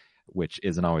everything, which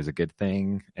isn't always a good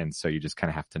thing. And so you just kind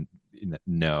of have to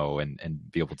know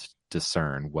and be able to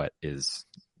discern what is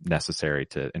necessary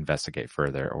to investigate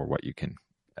further or what you can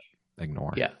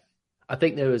ignore. Yeah. I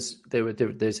think there's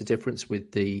a difference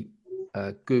with the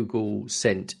Google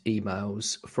sent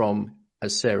emails from,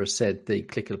 as Sarah said, the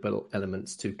clickable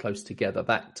elements too close together,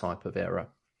 that type of error,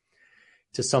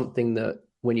 to something that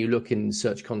when you look in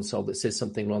Search Console that says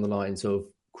something along the lines of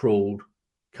crawled,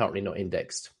 currently not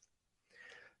indexed,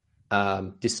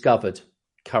 discovered,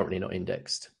 currently not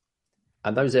indexed.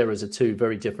 And those errors are two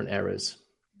very different errors.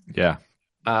 Yeah.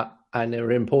 And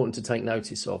they're important to take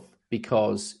notice of,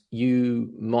 because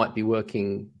you might be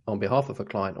working on behalf of a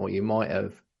client, or you might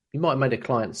have made a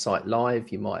client site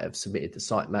live. You might have submitted the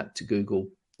sitemap to Google.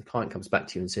 The client comes back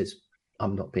to you and says,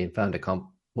 I'm not being found.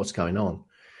 What's going on?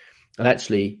 And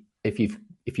actually, if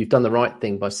you've done the right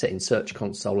thing by setting Search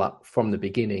Console up from the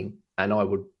beginning, and I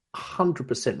would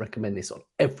 100% recommend this on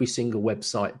every single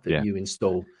website that you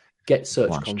install, get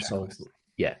Search Console. Checklist.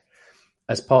 Yeah.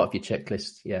 As part of your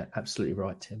checklist. Yeah, absolutely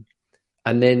right, Tim.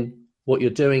 And then what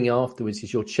you're doing afterwards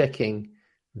is you're checking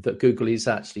that Google is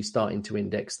actually starting to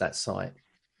index that site.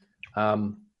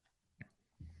 I've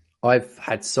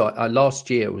had last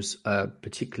year was a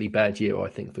particularly bad year, I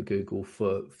think, for Google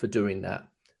for doing that.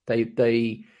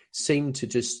 They seem to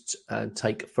just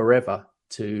take forever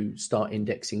to start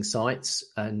indexing sites,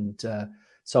 and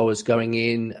so I was going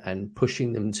in and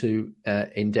pushing them to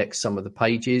index some of the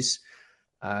pages.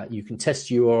 You can test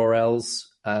URLs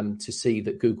to see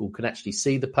that Google can actually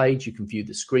see the page. You can view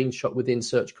the screenshot within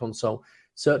Search Console.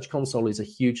 Search Console is a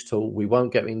huge tool. We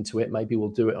won't go into it. Maybe we'll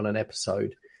do it on an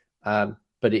episode.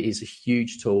 But it is a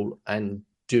huge tool, and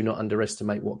do not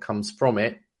underestimate what comes from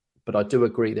it. But I do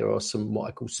agree there are some what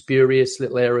I call spurious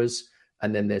little errors,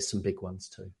 and then there's some big ones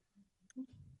too.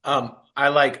 I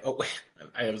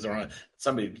was wrong.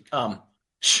 Somebody,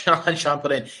 Sean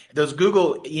put in, those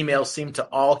Google emails seem to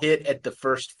all hit at the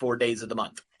first 4 days of the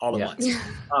month, all at once.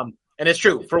 And it's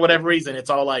true. For whatever reason,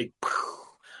 it's all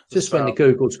just when the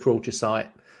Google's crawled your site.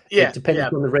 Yeah. It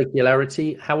depends on the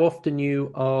regularity, how often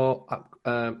you are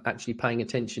actually paying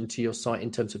attention to your site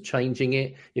in terms of changing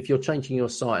it. If you're changing your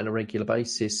site on a regular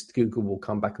basis, Google will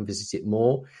come back and visit it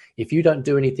more. If you don't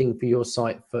do anything for your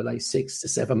site for 6 to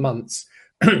 7 months,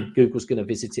 Google's going to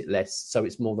visit it less. So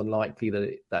it's more than likely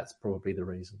that that's probably the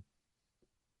reason.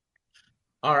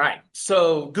 All right.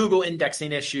 So Google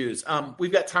indexing issues.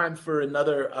 We've got time for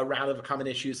another round of common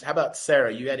issues. How about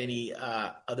Sarah? You had any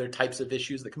other types of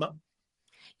issues that come up?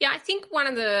 Yeah, I think one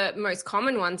of the most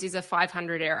common ones is a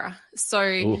 500 error.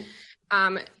 So,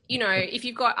 if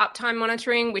you've got uptime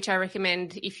monitoring, which I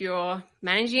recommend if you're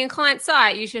managing a client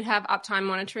site, you should have uptime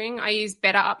monitoring. I use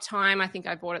Better Uptime. I think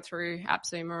I bought it through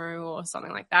AppSumo or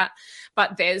something like that.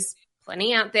 But there's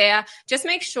plenty out there. Just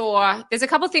make sure there's a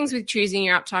couple of things with choosing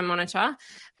your uptime monitor.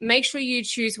 Make sure you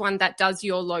choose one that does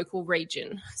your local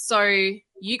region. So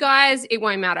you guys, it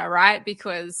won't matter, right?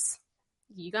 Because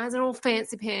you guys are all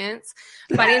fancy pants.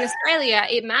 But in Australia,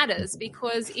 it matters,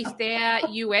 because if they're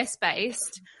US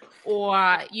based, or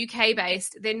UK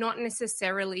based, they're not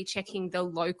necessarily checking the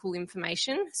local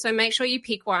information. So make sure you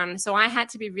pick one. So I had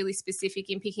to be really specific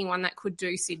in picking one that could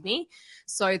do Sydney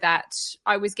so that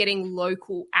I was getting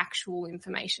local actual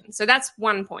information. So that's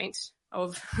one point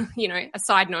of, a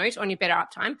side note on your Better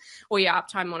Uptime or your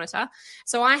Uptime Monitor.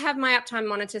 So I have my Uptime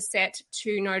Monitor set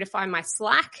to notify my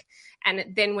Slack.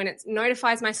 And then when it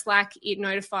notifies my Slack, it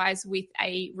notifies with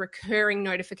a recurring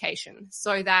notification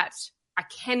so that I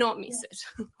cannot miss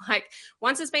it. Like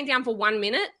once it's been down for 1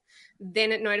 minute,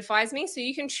 then it notifies me. So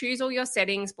you can choose all your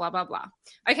settings, blah, blah, blah.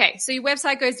 Okay, so your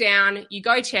website goes down, you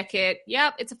go check it.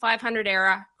 Yep, it's a 500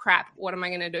 error. Crap, what am I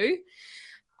going to do?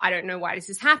 I don't know why this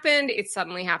has happened. It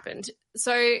suddenly happened.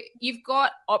 So you've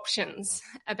got options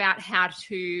about how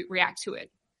to react to it.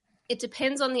 It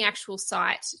depends on the actual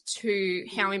site to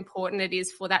how important it is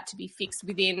for that to be fixed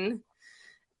within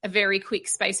a very quick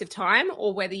space of time,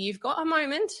 or whether you've got a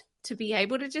moment to be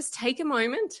able to just take a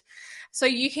moment. So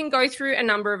you can go through a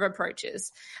number of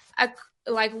approaches.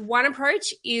 Like one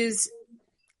approach is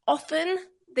often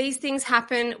these things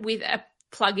happen with a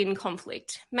plugin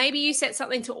conflict. Maybe you set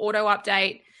something to auto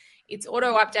update, it's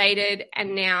auto updated,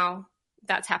 and now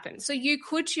that's happened. So you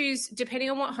could choose, depending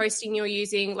on what hosting you're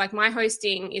using, like my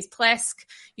hosting is Plesk,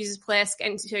 uses Plesk,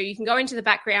 and so you can go into the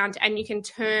background and you can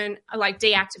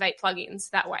deactivate plugins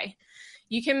that way.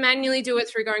 You can manually do it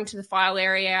through going to the file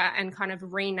area and kind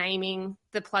of renaming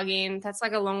the plugin. That's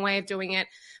like a long way of doing it.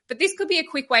 But this could be a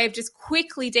quick way of just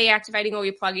quickly deactivating all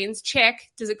your plugins. Check,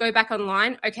 does it go back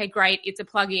online? Okay, great, it's a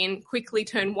plugin. Quickly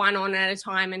turn one on at a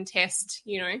time and test,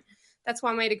 That's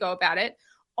one way to go about it.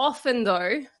 Often,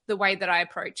 though, the way that I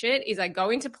approach it is I go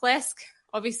into Plesk.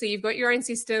 Obviously, you've got your own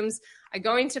systems. I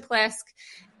go into Plesk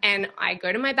and I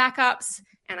go to my backups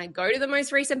and I go to the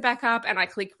most recent backup and I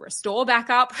click Restore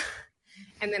Backup.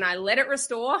 And then I let it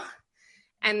restore,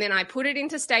 and then I put it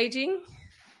into staging,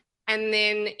 and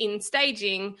then in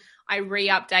staging, I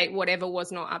re-update whatever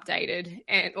was not updated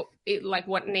and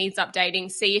what needs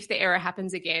updating, see if the error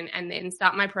happens again, and then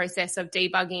start my process of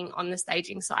debugging on the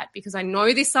staging site because I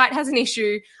know this site has an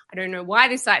issue. I don't know why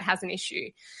this site has an issue.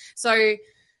 So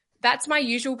that's my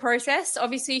usual process.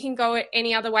 Obviously, you can go it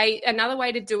any other way. Another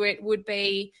way to do it would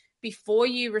be before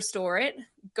you restore it,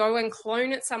 go and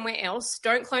clone it somewhere else.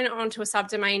 Don't clone it onto a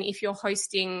subdomain if you're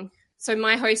hosting. So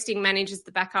my hosting manages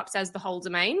the backups as the whole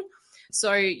domain.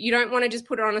 So you don't want to just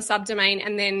put it on a subdomain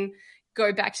and then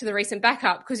go back to the recent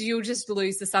backup because you'll just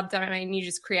lose the subdomain you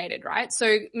just created, right?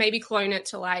 So maybe clone it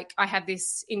to I have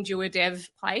this Endure Dev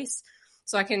place.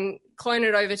 So I can clone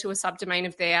it over to a subdomain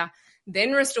of there,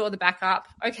 then restore the backup.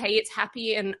 Okay, it's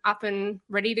happy and up and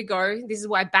ready to go. This is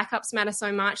why backups matter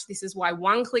so much. This is why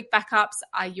one-click backups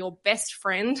are your best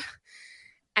friend.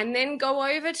 And then go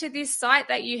over to this site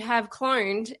that you have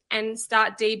cloned and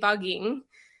start debugging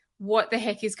what the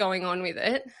heck is going on with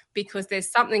it because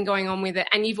there's something going on with it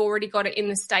and you've already got it in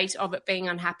the state of it being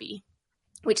unhappy,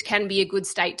 which can be a good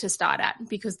state to start at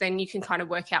because then you can kind of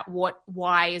work out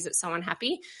why is it so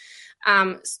unhappy.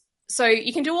 So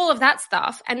you can do all of that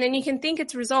stuff and then you can think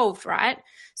it's resolved, right?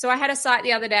 So I had a site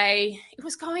the other day, it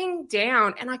was going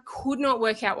down and I could not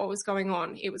work out what was going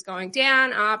on. It was going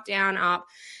down, up, down, up.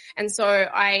 And so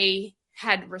I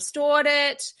had restored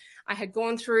it. I had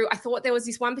gone through, I thought there was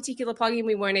this one particular plugin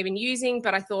we weren't even using,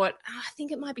 but I thought, I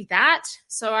think it might be that.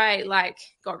 So I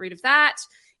got rid of that.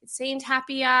 It seemed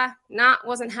happier.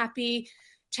 Wasn't happy.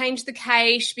 Changed the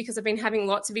cache because I've been having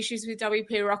lots of issues with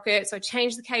WP Rocket. So I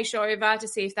changed the cache over to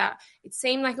see if it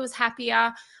seemed like it was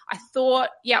happier. I thought,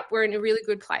 yep, we're in a really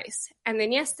good place. And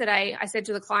then yesterday I said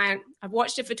to the client, I've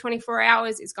watched it for 24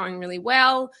 hours. It's going really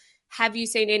well. Have you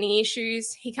seen any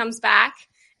issues? He comes back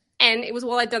and it was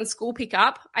while I'd done school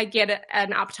pickup. I get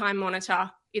an Uptime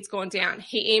Monitor. It's gone down.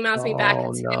 He emails me back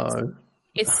and says,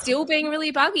 it's still being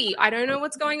really buggy. I don't know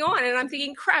what's going on. And I'm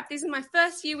thinking, crap, this is my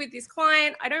first year with this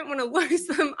client. I don't want to lose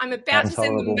them. I'm about to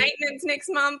send them maintenance next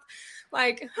month.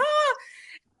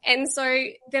 And so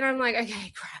then I'm like,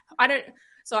 okay, crap.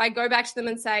 So I go back to them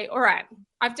and say, all right,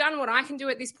 I've done what I can do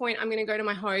at this point. I'm going to go to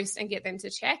my host and get them to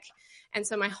check. And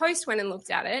so my host went and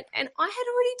looked at it and I had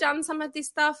already done some of this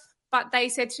stuff, but they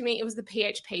said to me it was the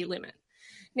PHP limit.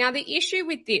 Now, the issue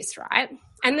with this, right,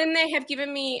 and then they have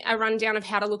given me a rundown of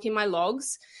how to look in my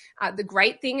logs. The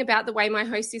great thing about the way my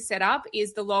host is set up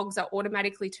is the logs are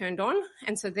automatically turned on.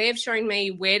 And so they've shown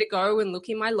me where to go and look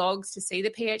in my logs to see the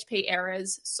PHP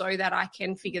errors so that I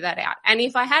can figure that out. And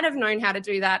if I had have known how to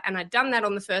do that and I'd done that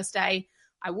on the first day,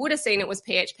 I would have seen it was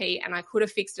PHP and I could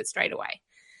have fixed it straight away.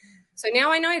 So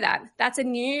now I know that. That's a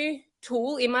new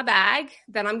tool in my bag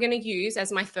that I'm going to use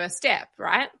as my first step,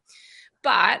 right?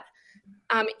 But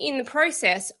in the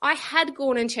process, I had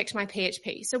gone and checked my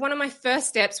PHP. So one of my first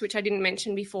steps, which I didn't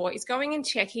mention before, is going and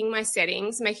checking my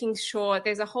settings, making sure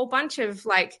there's a whole bunch of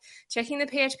like checking the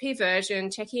PHP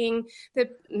version, checking the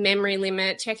memory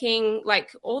limit, checking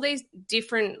like all these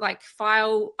different like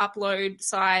file upload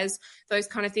size, those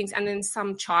kind of things. And then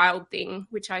some child thing,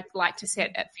 which I like to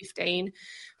set at 15.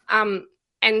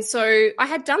 And so I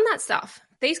had done that stuff.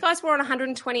 These guys were on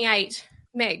 128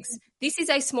 megs. This is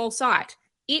a small site.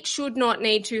 It should not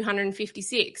need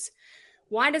 256.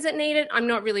 Why does it need it? I'm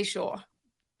not really sure.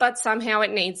 But somehow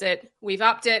it needs it. We've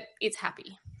upped it. It's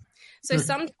happy. So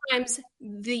sometimes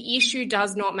the issue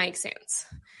does not make sense.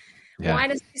 Yeah. Why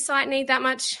does this site need that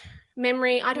much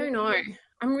memory? I don't know.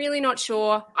 I'm really not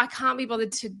sure. I can't be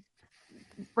bothered to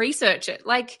research it.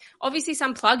 Like, obviously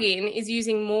some plugin is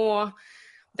using more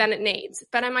than it needs.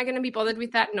 But am I going to be bothered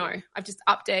with that? No. I've just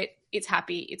update. It's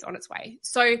happy. It's on its way.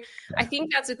 So I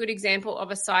think that's a good example of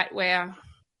a site where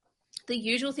the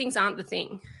usual things aren't the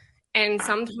thing. And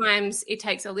sometimes it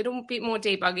takes a little bit more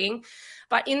debugging.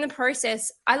 But in the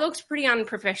process, I looked pretty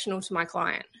unprofessional to my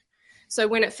client. So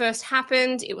when it first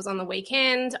happened, it was on the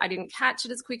weekend. I didn't catch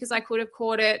it as quick as I could have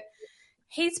caught it.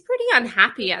 He's pretty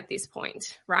unhappy at this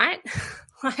point, right?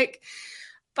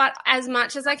 But as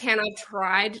much as I can, I've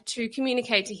tried to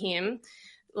communicate to him,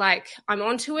 like, I'm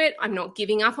onto it. I'm not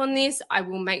giving up on this. I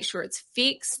will make sure it's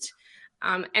fixed.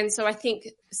 And so I think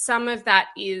some of that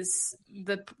is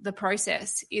the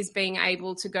process, is being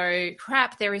able to go,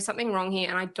 crap, there is something wrong here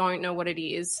and I don't know what it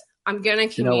is. I'm going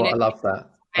to communicate. You know what?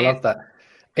 I love that.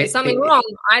 There's something wrong.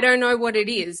 I don't know what it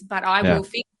is, but I will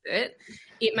fix it.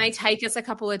 It may take us a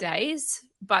couple of days,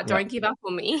 but don't give up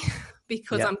on me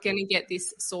because I'm going to get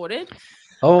this sorted.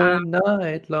 All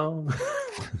night long.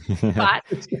 But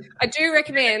I do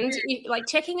recommend like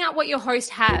checking out what your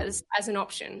host has as an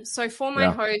option. So for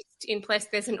my host in Plesk,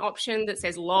 there's an option that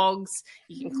says logs.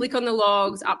 You can click on the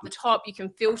logs up the top. You can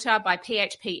filter by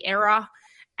PHP error,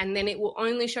 and then it will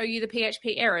only show you the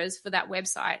PHP errors for that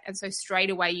website. And so straight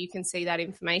away you can see that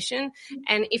information.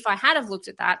 And if I had have looked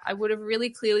at that, I would have really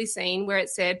clearly seen where it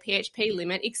said PHP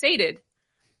limit exceeded.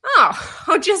 Oh,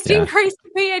 I'll just increase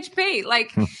the PHP.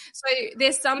 Like, so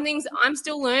there's some things I'm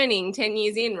still learning 10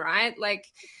 years in, right? Like,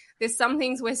 there's some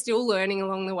things we're still learning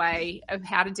along the way of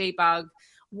how to debug.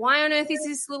 Why on earth is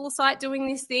this little site doing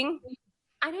this thing?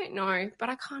 I don't know, but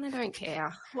I kind of don't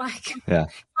care. Like,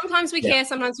 sometimes we care,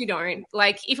 sometimes we don't.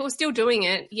 Like, if it was still doing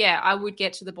it, I would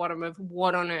get to the bottom of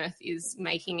what on earth is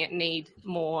making it need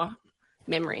more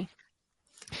memory.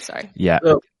 So,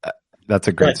 that's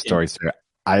a great story, Sarah.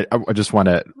 I just want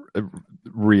to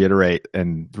reiterate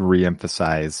and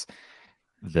reemphasize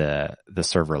the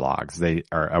server logs. They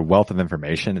are a wealth of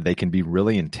information. They can be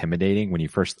really intimidating when you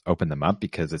first open them up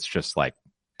because it's just like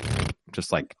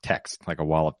text, like a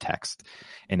wall of text.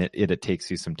 And it takes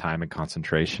you some time and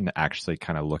concentration to actually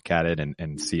kind of look at it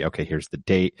and see, okay, here's the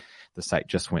date. The site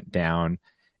just went down,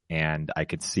 and I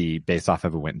could see based off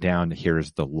of it went down,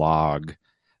 here's the log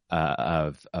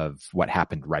of what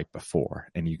happened right before,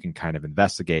 and you can kind of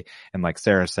investigate. And like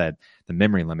Sarah said, the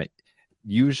memory limit,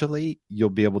 usually you'll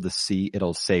be able to see,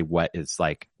 it'll say what is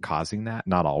like causing that.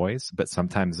 Not always, but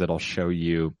sometimes it'll show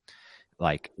you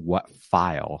like what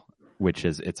file, which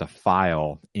is it's a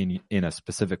file in a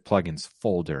specific plugins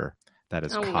folder that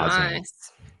is causing it.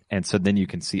 And so then you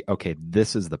can see, okay,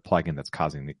 this is the plugin that's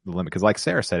causing the limit. Because like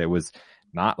Sarah said, it was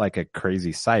not like a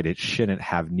crazy site. It shouldn't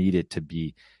have needed to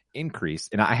be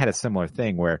increased. And I had a similar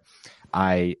thing where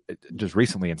I just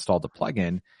recently installed a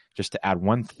plugin just to add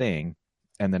one thing,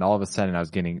 and then all of a sudden I was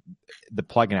getting, the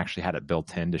plugin actually had it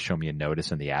built in to show me a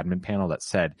notice in the admin panel that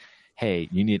said, hey,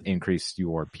 you need to increase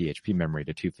your PHP memory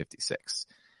to 256.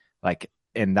 Like,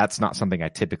 and that's not something I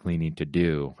typically need to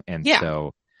do. And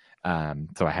so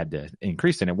I had to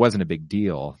increase it. And it wasn't a big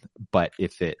deal, but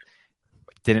if it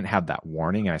didn't have that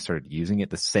warning and I started using it,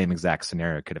 the same exact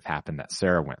scenario could have happened that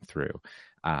Sarah went through.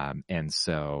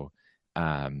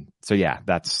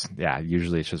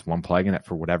 Usually it's just one plugin that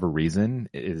for whatever reason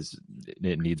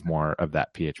it needs more of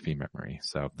that PHP memory.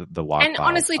 So the log. And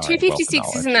honestly,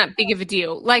 256 isn't that big of a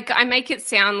deal. Like, I make it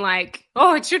sound like,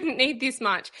 oh, it shouldn't need this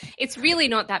much. It's really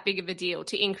not that big of a deal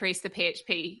to increase the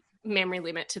PHP memory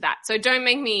limit to that. So don't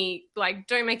make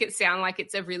it sound like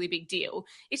it's a really big deal.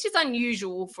 It's just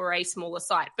unusual for a smaller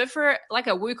site. But for like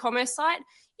a WooCommerce site,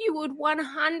 you would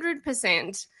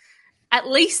 100% at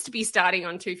least be starting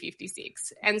on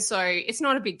 256. And so it's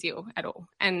not a big deal at all.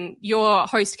 And your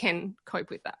host can cope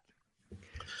with that.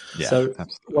 Yeah, so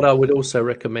absolutely. What I would also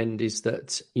recommend is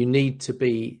that you need to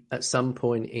be at some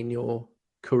point in your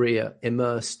career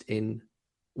immersed in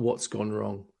what's gone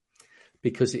wrong,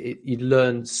 because you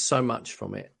learn so much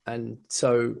from it. And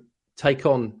so take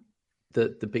on the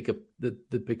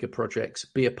bigger projects,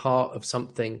 be a part of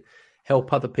something,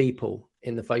 help other people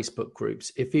in the Facebook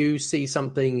groups. If you see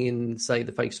something in, say,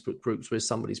 the Facebook groups where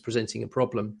somebody's presenting a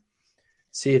problem,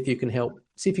 see if you can help,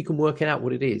 see if you can work out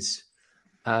what it is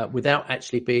without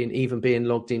actually being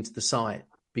logged into the site,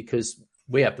 because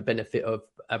we have the benefit of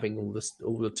having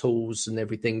all the tools and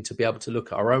everything to be able to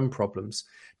look at our own problems.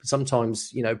 But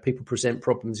sometimes, people present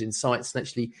problems in sites, and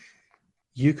actually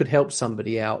you could help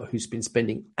somebody out who's been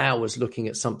spending hours looking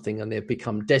at something, and they've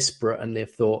become desperate, and they've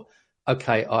thought,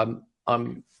 okay, I'm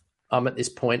at this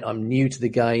point, I'm new to the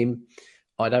game,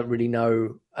 I don't really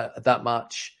know that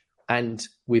much, and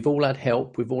we've all had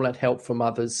help. We've all had help from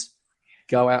others.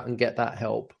 Go out and get that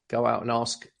help. Go out and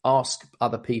ask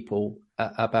other people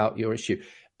about your issue.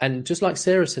 And just like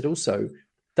Sarah said, also,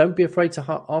 don't be afraid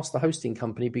to ask the hosting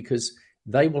company, because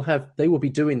they will be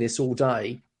doing this all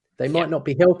day. They might not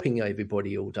be helping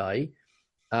everybody all day.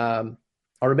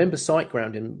 I remember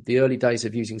SiteGround in the early days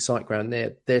of using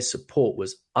SiteGround. Their support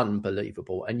was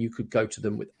unbelievable, and you could go to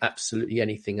them with absolutely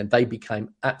anything, and they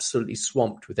became absolutely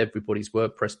swamped with everybody's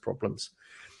WordPress problems.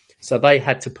 So they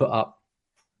had to put up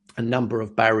a number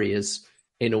of barriers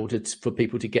in order for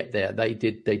people to get there. They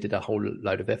did a whole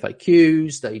load of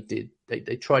FAQs.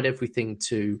 They tried everything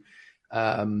to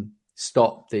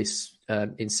stop this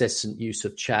incessant use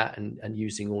of chat and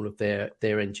using all of their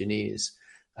engineers.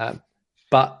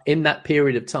 But in that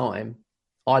period of time,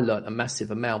 I learned a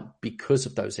massive amount because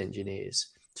of those engineers.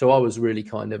 So I was really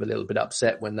kind of a little bit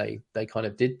upset when they kind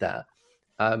of did that.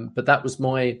 But that was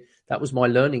my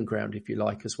learning ground, if you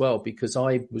like, as well, because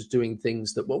I was doing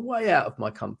things that were way out of my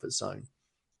comfort zone.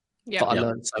 But I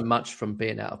learned so much from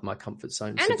being out of my comfort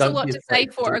zone. And it's a lot to say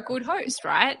for a good host,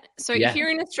 right? So if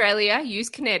you're in Australia, use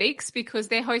Kinetics, because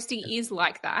their hosting is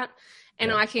like that.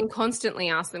 And I can constantly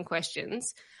ask them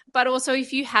questions. But also,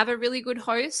 if you have a really good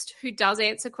host who does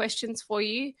answer questions for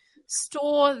you,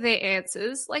 store their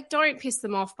answers. Like, don't piss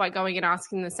them off by going and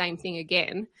asking the same thing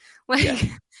again.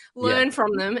 Learn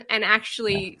from them, and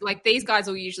actually, like, these guys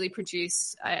will usually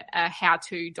produce a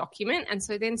how-to document. And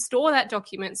so then store that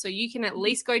document so you can at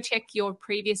least go check your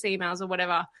previous emails or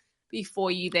whatever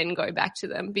before you then go back to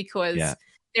them, because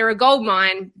they're a gold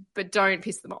mine, but don't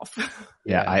piss them off.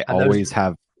 I always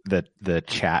have the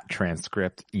chat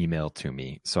transcript emailed to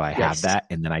me, so I have that,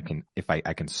 and then I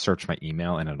can search my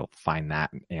email and it'll find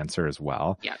that answer as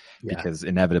well. Because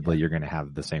inevitably you're going to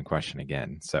have the same question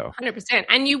again. So 100%,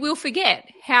 and you will forget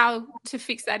how to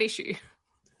fix that issue.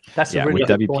 That's a really with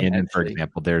WP Engine, for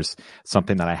example, there's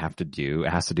something that I have to do. It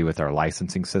has to do with our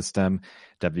licensing system.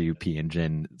 WP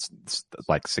Engine,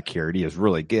 like, security is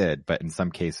really good, but in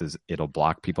some cases it'll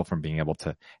block people from being able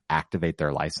to activate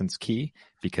their license key,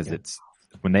 because it's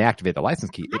when they activate the license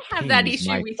key, I have that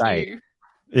issue with site. you.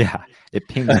 Yeah, it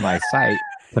pings my site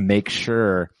to make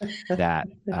sure that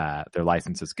their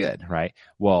license is good, right?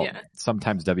 Well,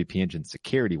 sometimes WP Engine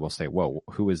security will say, "Whoa,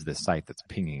 who is this site that's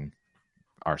pinging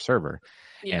our server?"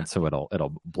 And so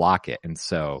it'll block it. And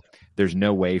so there's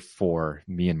no way for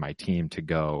me and my team to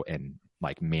go and,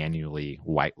 like, manually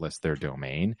whitelist their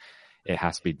domain. It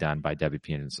has to be done by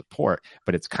WP Engine support,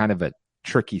 but it's kind of a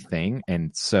tricky thing.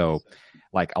 And so,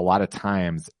 like, a lot of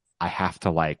times I have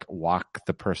to, like, walk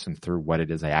the person through what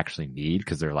it is I actually need,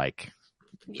 because they're, like,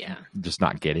 just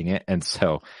not getting it. And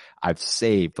so I've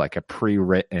saved, like, a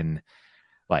pre-written,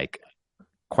 like,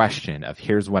 question of,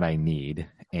 here's what I need,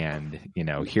 and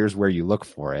here's where you look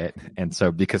for it. And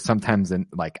so, because sometimes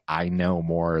I know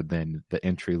more than the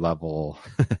entry level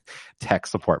tech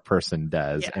support person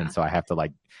does, and so I have to,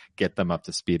 like, get them up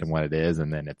to speed on what it is,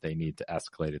 and then if they need to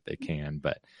escalate it, they can.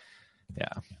 But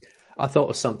I thought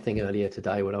of something earlier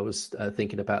today when I was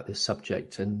thinking about this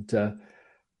subject, and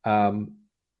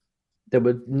there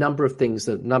were a number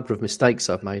of mistakes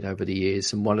I've made over the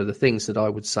years. And one of the things that I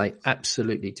would say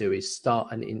absolutely do is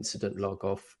start an incident log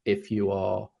off if you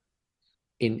are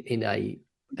in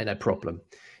a problem.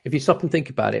 If you stop and think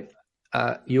about it,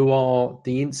 you are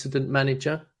the incident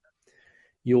manager,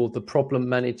 you're the problem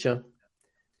manager,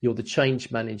 you're the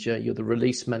change manager, you're the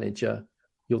release manager,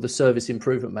 you're the service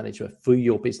improvement manager for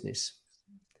your business.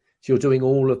 So you're doing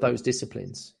all of those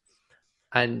disciplines.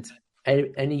 And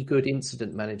any good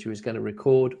incident manager is going to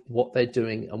record what they're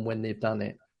doing and when they've done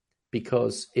it.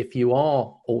 Because if you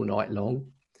are all night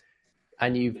long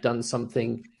and you've done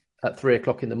something at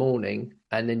 3:00 in the morning,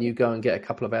 and then you go and get a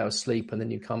couple of hours sleep, and then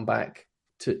you come back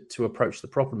to approach the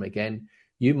problem again,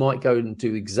 you might go and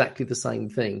do exactly the same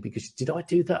thing, because did I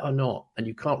do that or not? And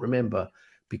you can't remember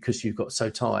because you've got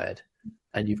so tired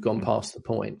and you've gone past the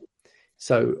point.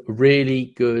 So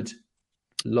really good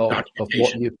log of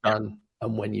what you've done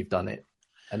and when you've done it.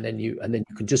 And then you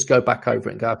can just go back over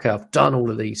it and go, okay, I've done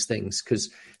all of these things, because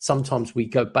sometimes we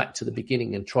go back to the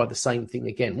beginning and try the same thing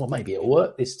again. Well, maybe it'll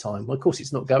work this time. Well, of course,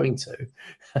 it's not going to.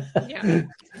 Yeah.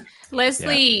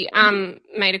 Leslie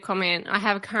made a comment. I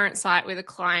have a current site with a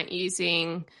client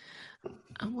using,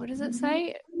 what does it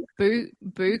say?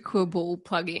 Bookable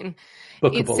plugin.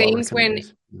 It seems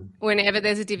whenever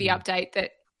there's a Divi update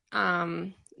that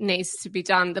needs to be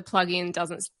done, the plugin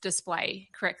doesn't display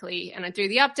correctly, and I do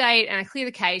the update and I clear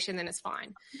the cache and then it's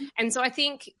fine. And so I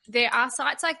think there are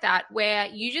sites like that where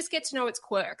you just get to know its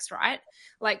quirks, right?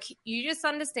 Like you just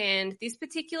understand this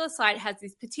particular site has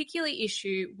this particular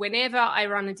issue whenever I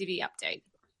run a Divi update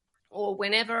or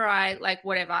whenever I like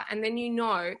whatever. And then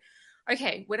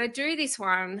okay, when I do this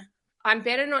one, I'm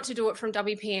better not to do it from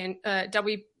Manage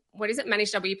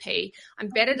WP. I'm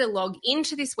better to log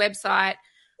into this website,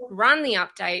 run the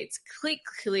updates, click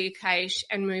clear cache,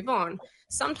 and move on.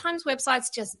 Sometimes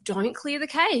websites just don't clear the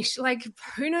cache. Like,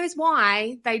 who knows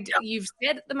why? You've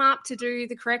set them up to do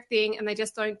the correct thing, and they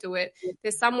just don't do it.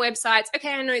 There's some websites,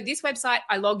 okay, I know this website,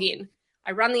 I log in.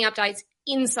 I run the updates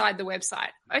inside the website.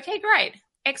 Okay, great.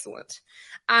 Excellent.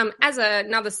 As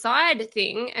another side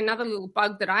thing, another little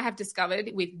bug that I have discovered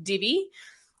with Divi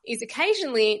is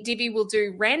occasionally Divi will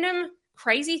do random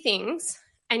crazy things,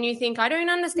 and you think, I don't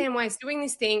understand why it's doing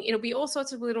this thing. It'll be all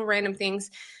sorts of little random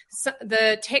things. So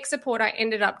the tech support I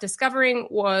ended up discovering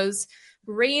was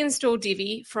reinstall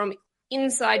Divi from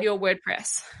inside your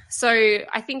WordPress. So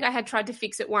I think I had tried to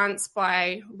fix it once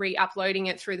by re-uploading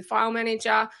it through the file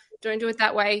manager. Don't do it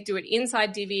that way. Do it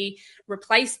inside Divi.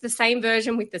 Replace the same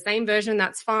version with the same version.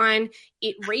 That's fine.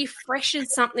 It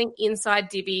refreshes something inside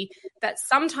Divi that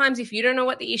sometimes if you don't know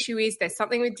what the issue is, there's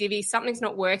something with Divi, something's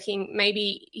not working.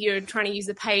 Maybe you're trying to use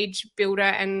a page builder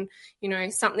and,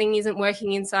 something isn't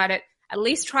working inside it. At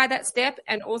least try that step,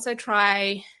 and also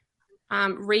try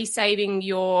resaving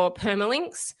your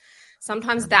permalinks.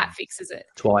 Sometimes that fixes it.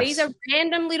 Twice. These are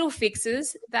random little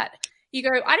fixes that you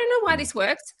go, I don't know why this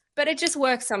works, but it just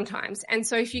works sometimes. And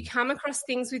so if you come across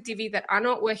things with Divi that are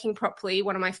not working properly,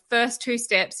 one of my first 2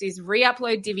 steps is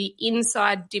re-upload Divi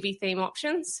inside Divi theme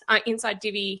options, inside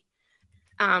Divi,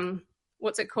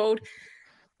 what's it called?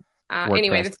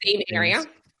 Anyway, the theme area.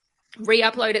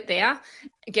 Re-upload it there,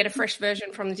 get a fresh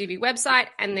version from the Divi website,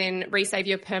 and then resave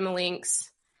your permalinks,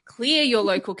 clear your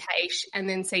local cache, and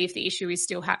then see if the issue is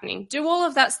still happening. Do all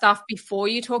of that stuff before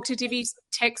you talk to Divi's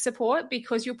tech support,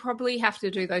 because you'll probably have to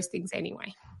do those things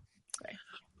anyway.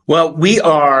 Well, we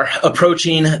are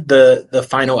approaching the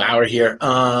final hour here,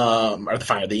 or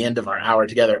the end of our hour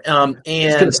together. And I was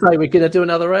going to say we're going to do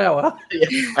another hour.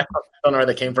 Yeah, I don't know where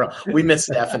that came from. We miss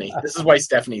Stephanie. This is why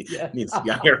Stephanie needs to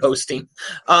be out here hosting.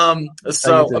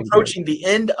 So approaching the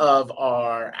end of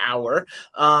our hour,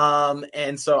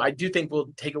 and so I do think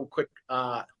we'll take a quick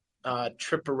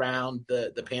trip around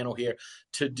the panel here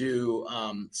to do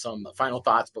some final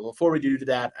thoughts. But before we do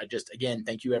that, I just again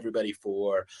thank you everybody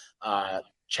for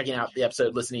checking out the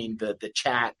episode, listening, the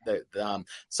chat.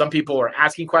 Some people are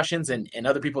asking questions, and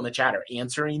other people in the chat are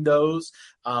answering those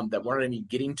that weren't even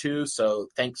getting to. So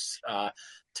thanks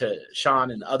to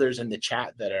Sean and others in the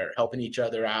chat that are helping each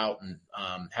other out and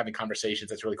having conversations.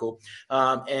 That's really cool.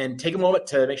 And take a moment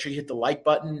to make sure you hit the like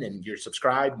button and you're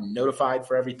subscribed and notified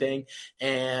for everything.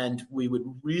 And we would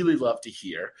really love to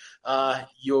hear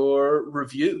your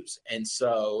reviews. And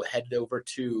so head over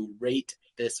to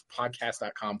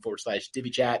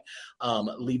ratethispodcast.com/DiviChat.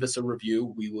 Leave us a review.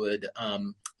 We would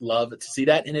love to see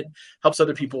that. And it helps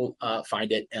other people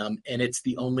find it. And it's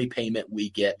the only payment we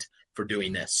get for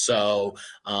doing this. So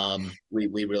we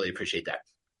really appreciate that.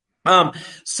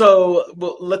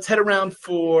 So let's head around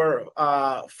for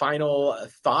final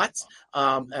thoughts.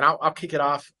 And I'll kick it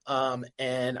off.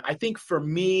 And I think for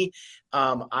me,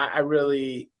 I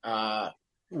really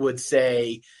would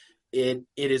say it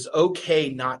is okay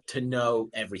not to know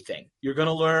everything. You're going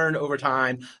to learn over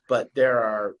time, but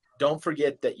don't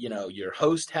forget that, your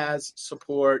host has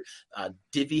support,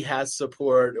 Divi has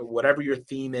support, whatever your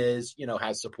theme is,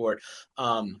 has support.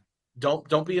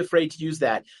 Don't be afraid to use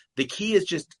that. The key is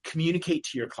just communicate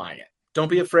to your client. Don't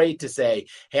be afraid to say,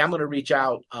 hey, I'm going to reach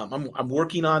out. I'm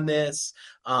working on this.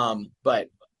 But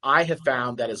I have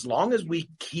found that as long as we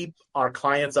keep our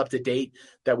clients up to date,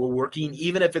 that we're working,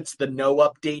 even if it's the no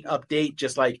update,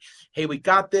 just like, hey, we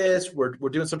got this, we're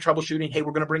doing some troubleshooting. Hey,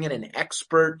 we're going to bring in an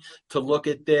expert to look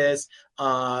at this.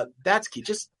 That's key.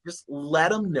 Just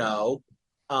let them know,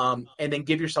 and then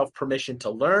give yourself permission to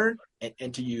learn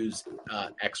and to use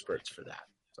experts for that.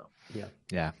 So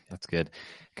yeah, that's good.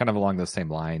 Kind of along those same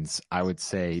lines, I would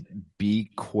say be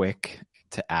quick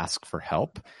to ask for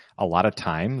help. A lot of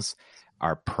times,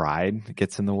 our pride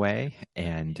gets in the way.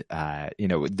 And,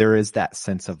 there is that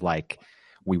sense of like,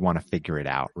 we want to figure it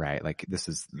out, right? Like this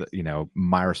is,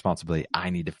 my responsibility.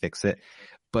 I need to fix it.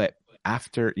 But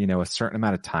after, a certain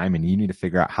amount of time, and you need to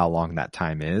figure out how long that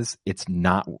time is, it's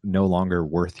no longer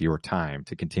worth your time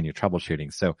to continue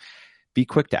troubleshooting. So be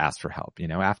quick to ask for help.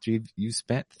 After you've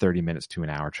spent 30 minutes to an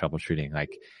hour troubleshooting,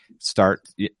 like start,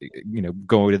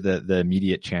 go to the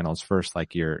immediate channels first,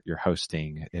 like your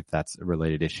hosting, if that's a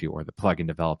related issue, or the plugin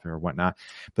developer or whatnot.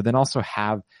 But then also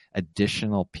have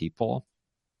additional people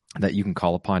that you can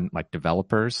call upon, like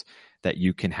developers that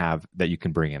you can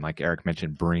bring in. Like Eric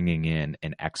mentioned, bringing in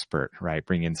an expert, right?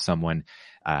 Bring in someone,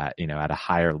 at a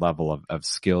higher level of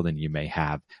skill than you may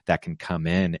have, that can come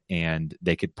in and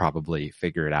they could probably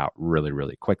figure it out really,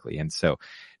 really quickly. And so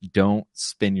don't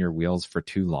spin your wheels for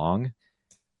too long.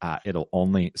 It'll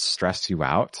only stress you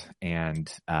out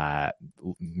and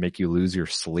make you lose your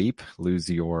sleep, lose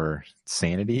your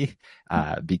sanity.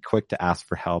 Be quick to ask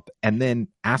for help, and then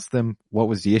ask them what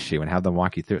was the issue and have them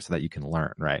walk you through it so that you can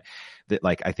learn, right? That,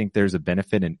 like, I think there's a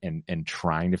benefit in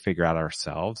trying to figure out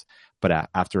ourselves, but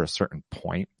after a certain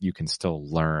point, you can still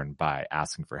learn by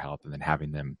asking for help and then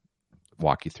having them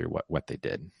walk you through what they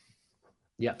did.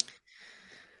 Yeah.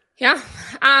 Yeah.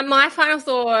 My final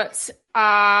thoughts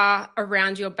are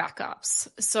around your backups.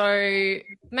 So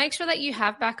make sure that you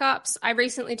have backups. I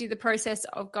recently did the process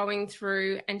of going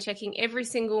through and checking every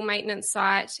single maintenance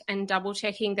site and double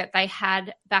checking that they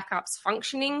had backups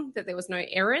functioning, that there was no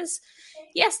errors.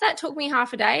 Yes, that took me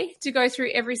half a day to go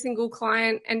through every single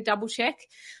client and double check.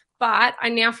 But I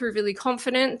now feel really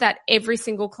confident that every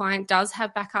single client does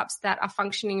have backups that are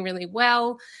functioning really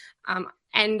well.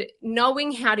 And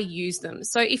knowing how to use them.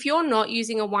 So if you're not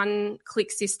using a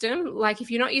one-click system, like if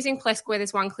you're not using Plesk where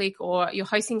there's one click, or your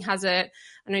hosting has it,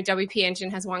 I know WP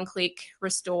Engine has one click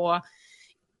restore,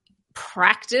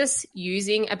 practice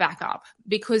using a backup,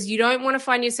 because you don't want to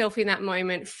find yourself in that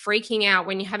moment freaking out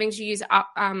when you're having to use I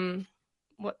can't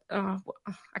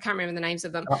remember the names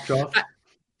of them.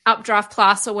 Updraft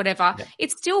Plus or whatever. Yeah.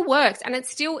 It still works and it's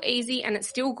still easy and it's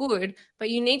still good, but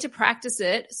you need to practice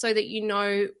it so that you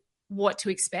know what to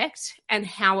expect and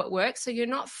how it works, so you're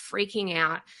not freaking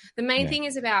out. The main thing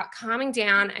is about calming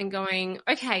down and going,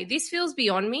 okay, this feels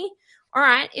beyond me. All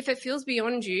right, if it feels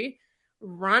beyond you,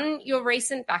 run your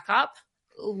recent backup,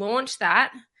 launch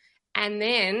that, and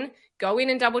then go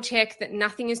in and double check that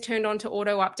nothing is turned on to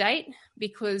auto update,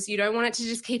 because you don't want it to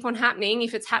just keep on happening.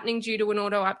 If it's happening due to an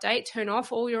auto update, turn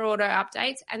off all your auto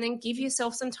updates and then give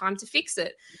yourself some time to fix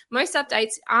it. Most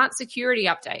updates aren't security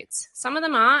updates. Some of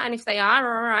them are, and if they are,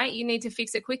 all right, you need to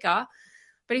fix it quicker.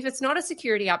 But if it's not a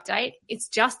security update, it's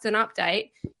just an update,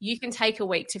 you can take a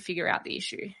week to figure out the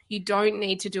issue. You don't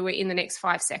need to do it in the next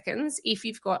 5 seconds if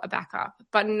you've got a backup.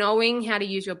 But knowing how to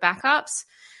use your backups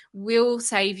will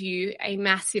save you a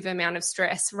massive amount of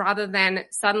stress, rather than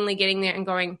suddenly getting there and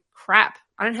going, crap,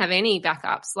 I don't have any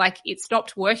backups. Like, it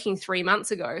stopped working 3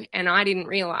 months ago and I didn't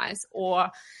realize. Or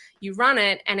you run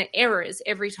it and it errors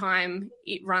every time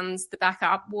it runs the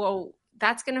backup. Well,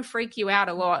 that's going to freak you out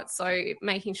a lot. So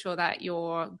making sure that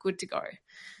you're good to go.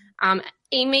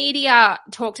 eMedia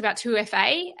talked about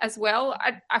 2FA as well.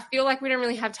 I feel like we don't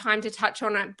really have time to touch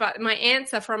on it, but my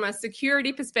answer from a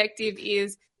security perspective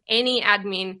is any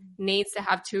admin needs to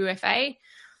have 2FA.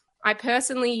 I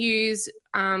personally use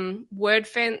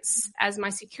WordFence as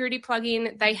my security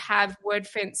plugin. They have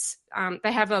WordFence.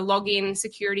 They have a login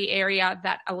security area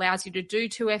that allows you to do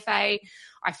 2FA.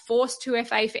 I force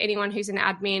 2FA for anyone who's an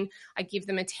admin. I give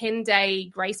them a 10-day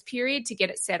grace period to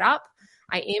get it set up.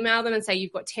 I email them and say,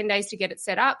 you've got 10 days to get it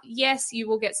set up. Yes, you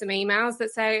will get some emails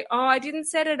that say, oh, I didn't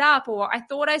set it up, or I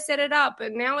thought I set it up,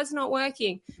 but now it's not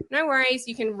working. No worries.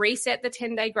 You can reset the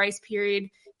 10-day grace period,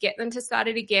 get them to start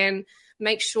it again,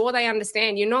 make sure they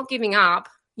understand you're not giving up.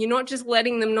 You're not just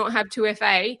letting them not have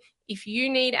 2FA. If you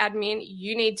need admin,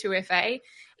 you need 2FA.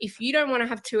 If you don't want to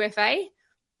have 2FA,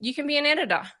 you can be an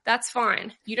editor. That's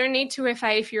fine. You don't need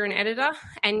 2FA if you're an editor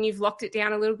and you've locked it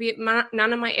down a little bit.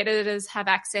 None of my editors have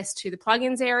access to the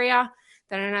plugins area.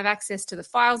 They don't have access to the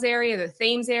files area, the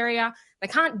themes area. They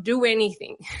can't do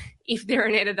anything if they're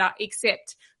an editor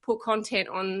except put content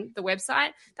on the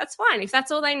website. That's fine. If that's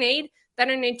all they need, they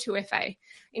don't need 2FA.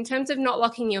 In terms of not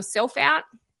locking yourself out,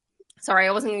 sorry,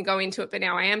 I wasn't going to go into it, but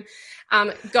now I am.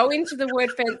 Go into the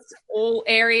WordFence all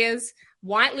areas,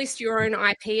 whitelist your own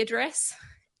IP address,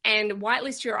 and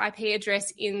whitelist your IP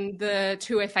address in the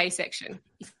 2FA section.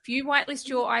 If you whitelist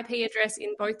your IP address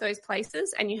in both those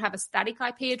places and you have a static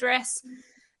IP address,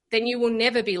 then you will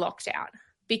never be locked out,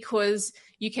 because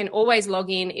you can always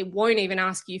log in. It won't even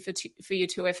ask you for your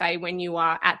 2FA when you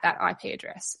are at that IP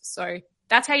address. So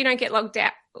That's how you don't get logged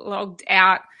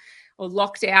out or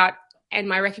locked out. And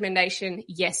my recommendation,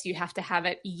 yes, you have to have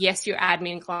it. Yes, your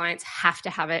admin clients have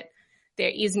to have it. There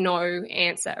is no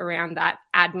answer around that.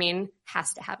 Admin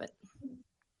has to have it.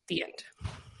 The end.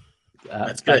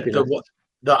 That's good.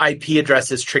 The IP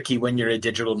address is tricky when you're a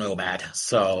digital nomad.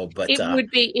 So, but it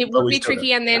would be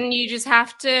tricky, and then you just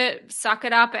have to suck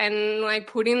it up and like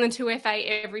put in the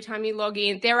 2FA every time you log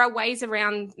in. There are ways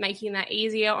around making that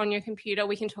easier on your computer.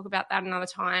 We can talk about that another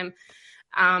time.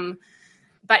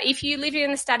 But if you live in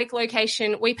a static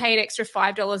location, we pay an extra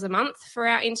 $5 a month for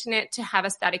our internet to have a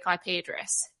static IP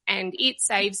address, and it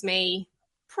saves me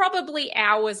probably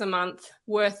hours a month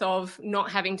worth of not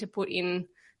having to put in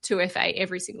 2FA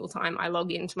every single time I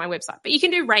log into my website. But you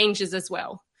can do ranges as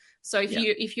well. So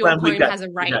if your home has a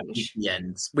range,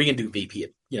 we can do VP,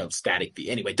 static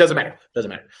V. Anyway, doesn't matter.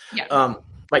 Yeah.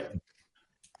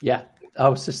 Yeah. I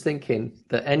was just thinking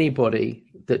that anybody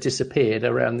that disappeared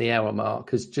around the hour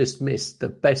mark has just missed the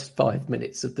best 5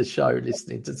 minutes of the show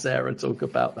listening to Sarah talk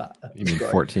about that. You mean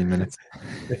 14 minutes?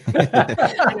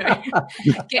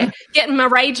 Getting my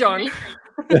rage on.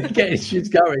 She's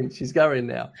going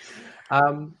now.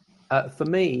 For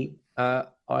me,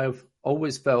 I've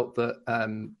always felt that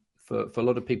for a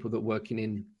lot of people that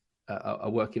are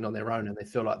working on their own, and they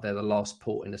feel like they're the last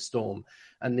port in a storm.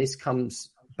 And this comes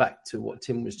back to what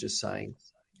Tim was just saying.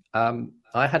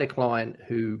 I had a client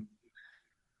who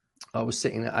I was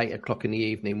sitting at 8:00 in the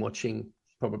evening watching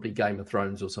probably Game of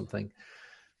Thrones or something,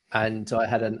 and I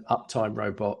had an Uptime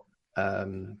Robot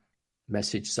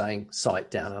message saying "site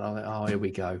down," and I went, "Oh, here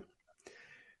we go."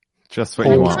 Just what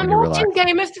you want when you're relaxed. I'm watching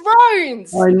Game of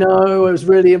Thrones. I know, it was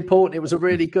really important. It was a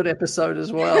really good episode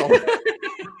as well.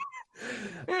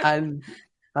 and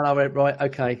I went, right,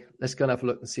 okay, let's go and have a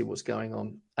look and see what's going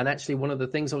on. And actually, one of the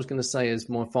things I was going to say as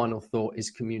my final thought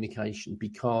is communication,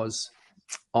 because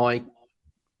I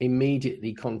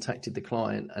immediately contacted the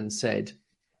client and said,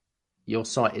 your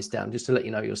site is down, just to let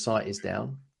you know your site is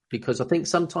down. Because I think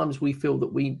sometimes we feel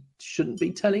that we shouldn't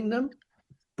be telling them,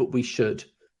 but we should.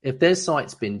 If their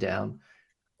site's been down,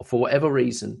 for whatever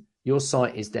reason, your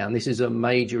site is down. This is a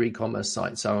major e-commerce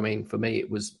site. So, I mean, for me,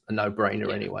 it was a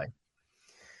no-brainer anyway.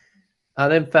 I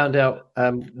then found out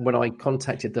when I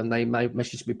contacted them, they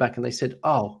messaged me back and they said,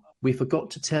 "Oh, we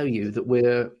forgot to tell you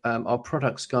that our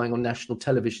product's going on national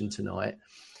television tonight."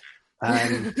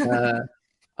 And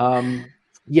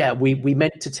we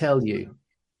meant to tell you.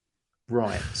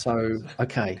 Right. So,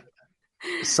 okay.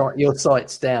 Your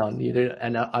site's down,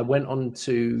 and I went on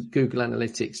to Google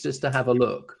Analytics just to have a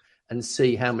look and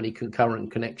see how many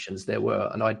concurrent connections there were.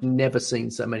 And I'd never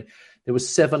seen so many. There were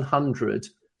 700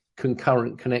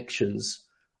 concurrent connections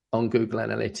on Google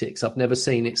Analytics. I've never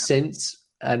seen it since,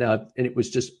 and it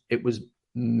was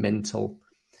mental.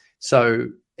 So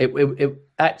it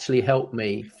actually helped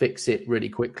me fix it really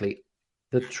quickly.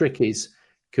 The trick is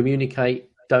communicate,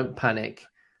 don't panic.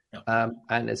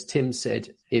 And as Tim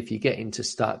said, if you get into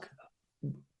stuck,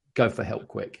 go for help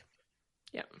quick.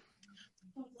 Yeah.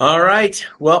 All right.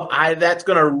 Well, that's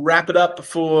going to wrap it up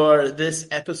for this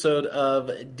episode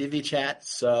of Divi Chat.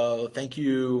 So thank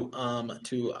you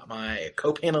to my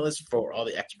co-panelists for all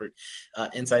the expert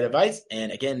insight advice.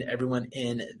 And again, everyone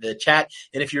in the chat.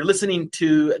 And if you're listening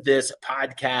to this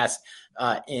podcast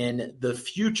in the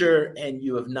future and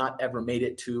you have not ever made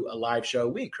it to a live show,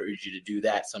 we encourage you to do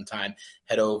that sometime.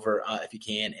 Head over if you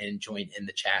can and join in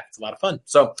the chat. It's a lot of fun.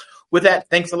 So with that,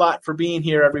 thanks a lot for being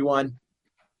here, everyone.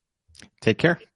 Take care.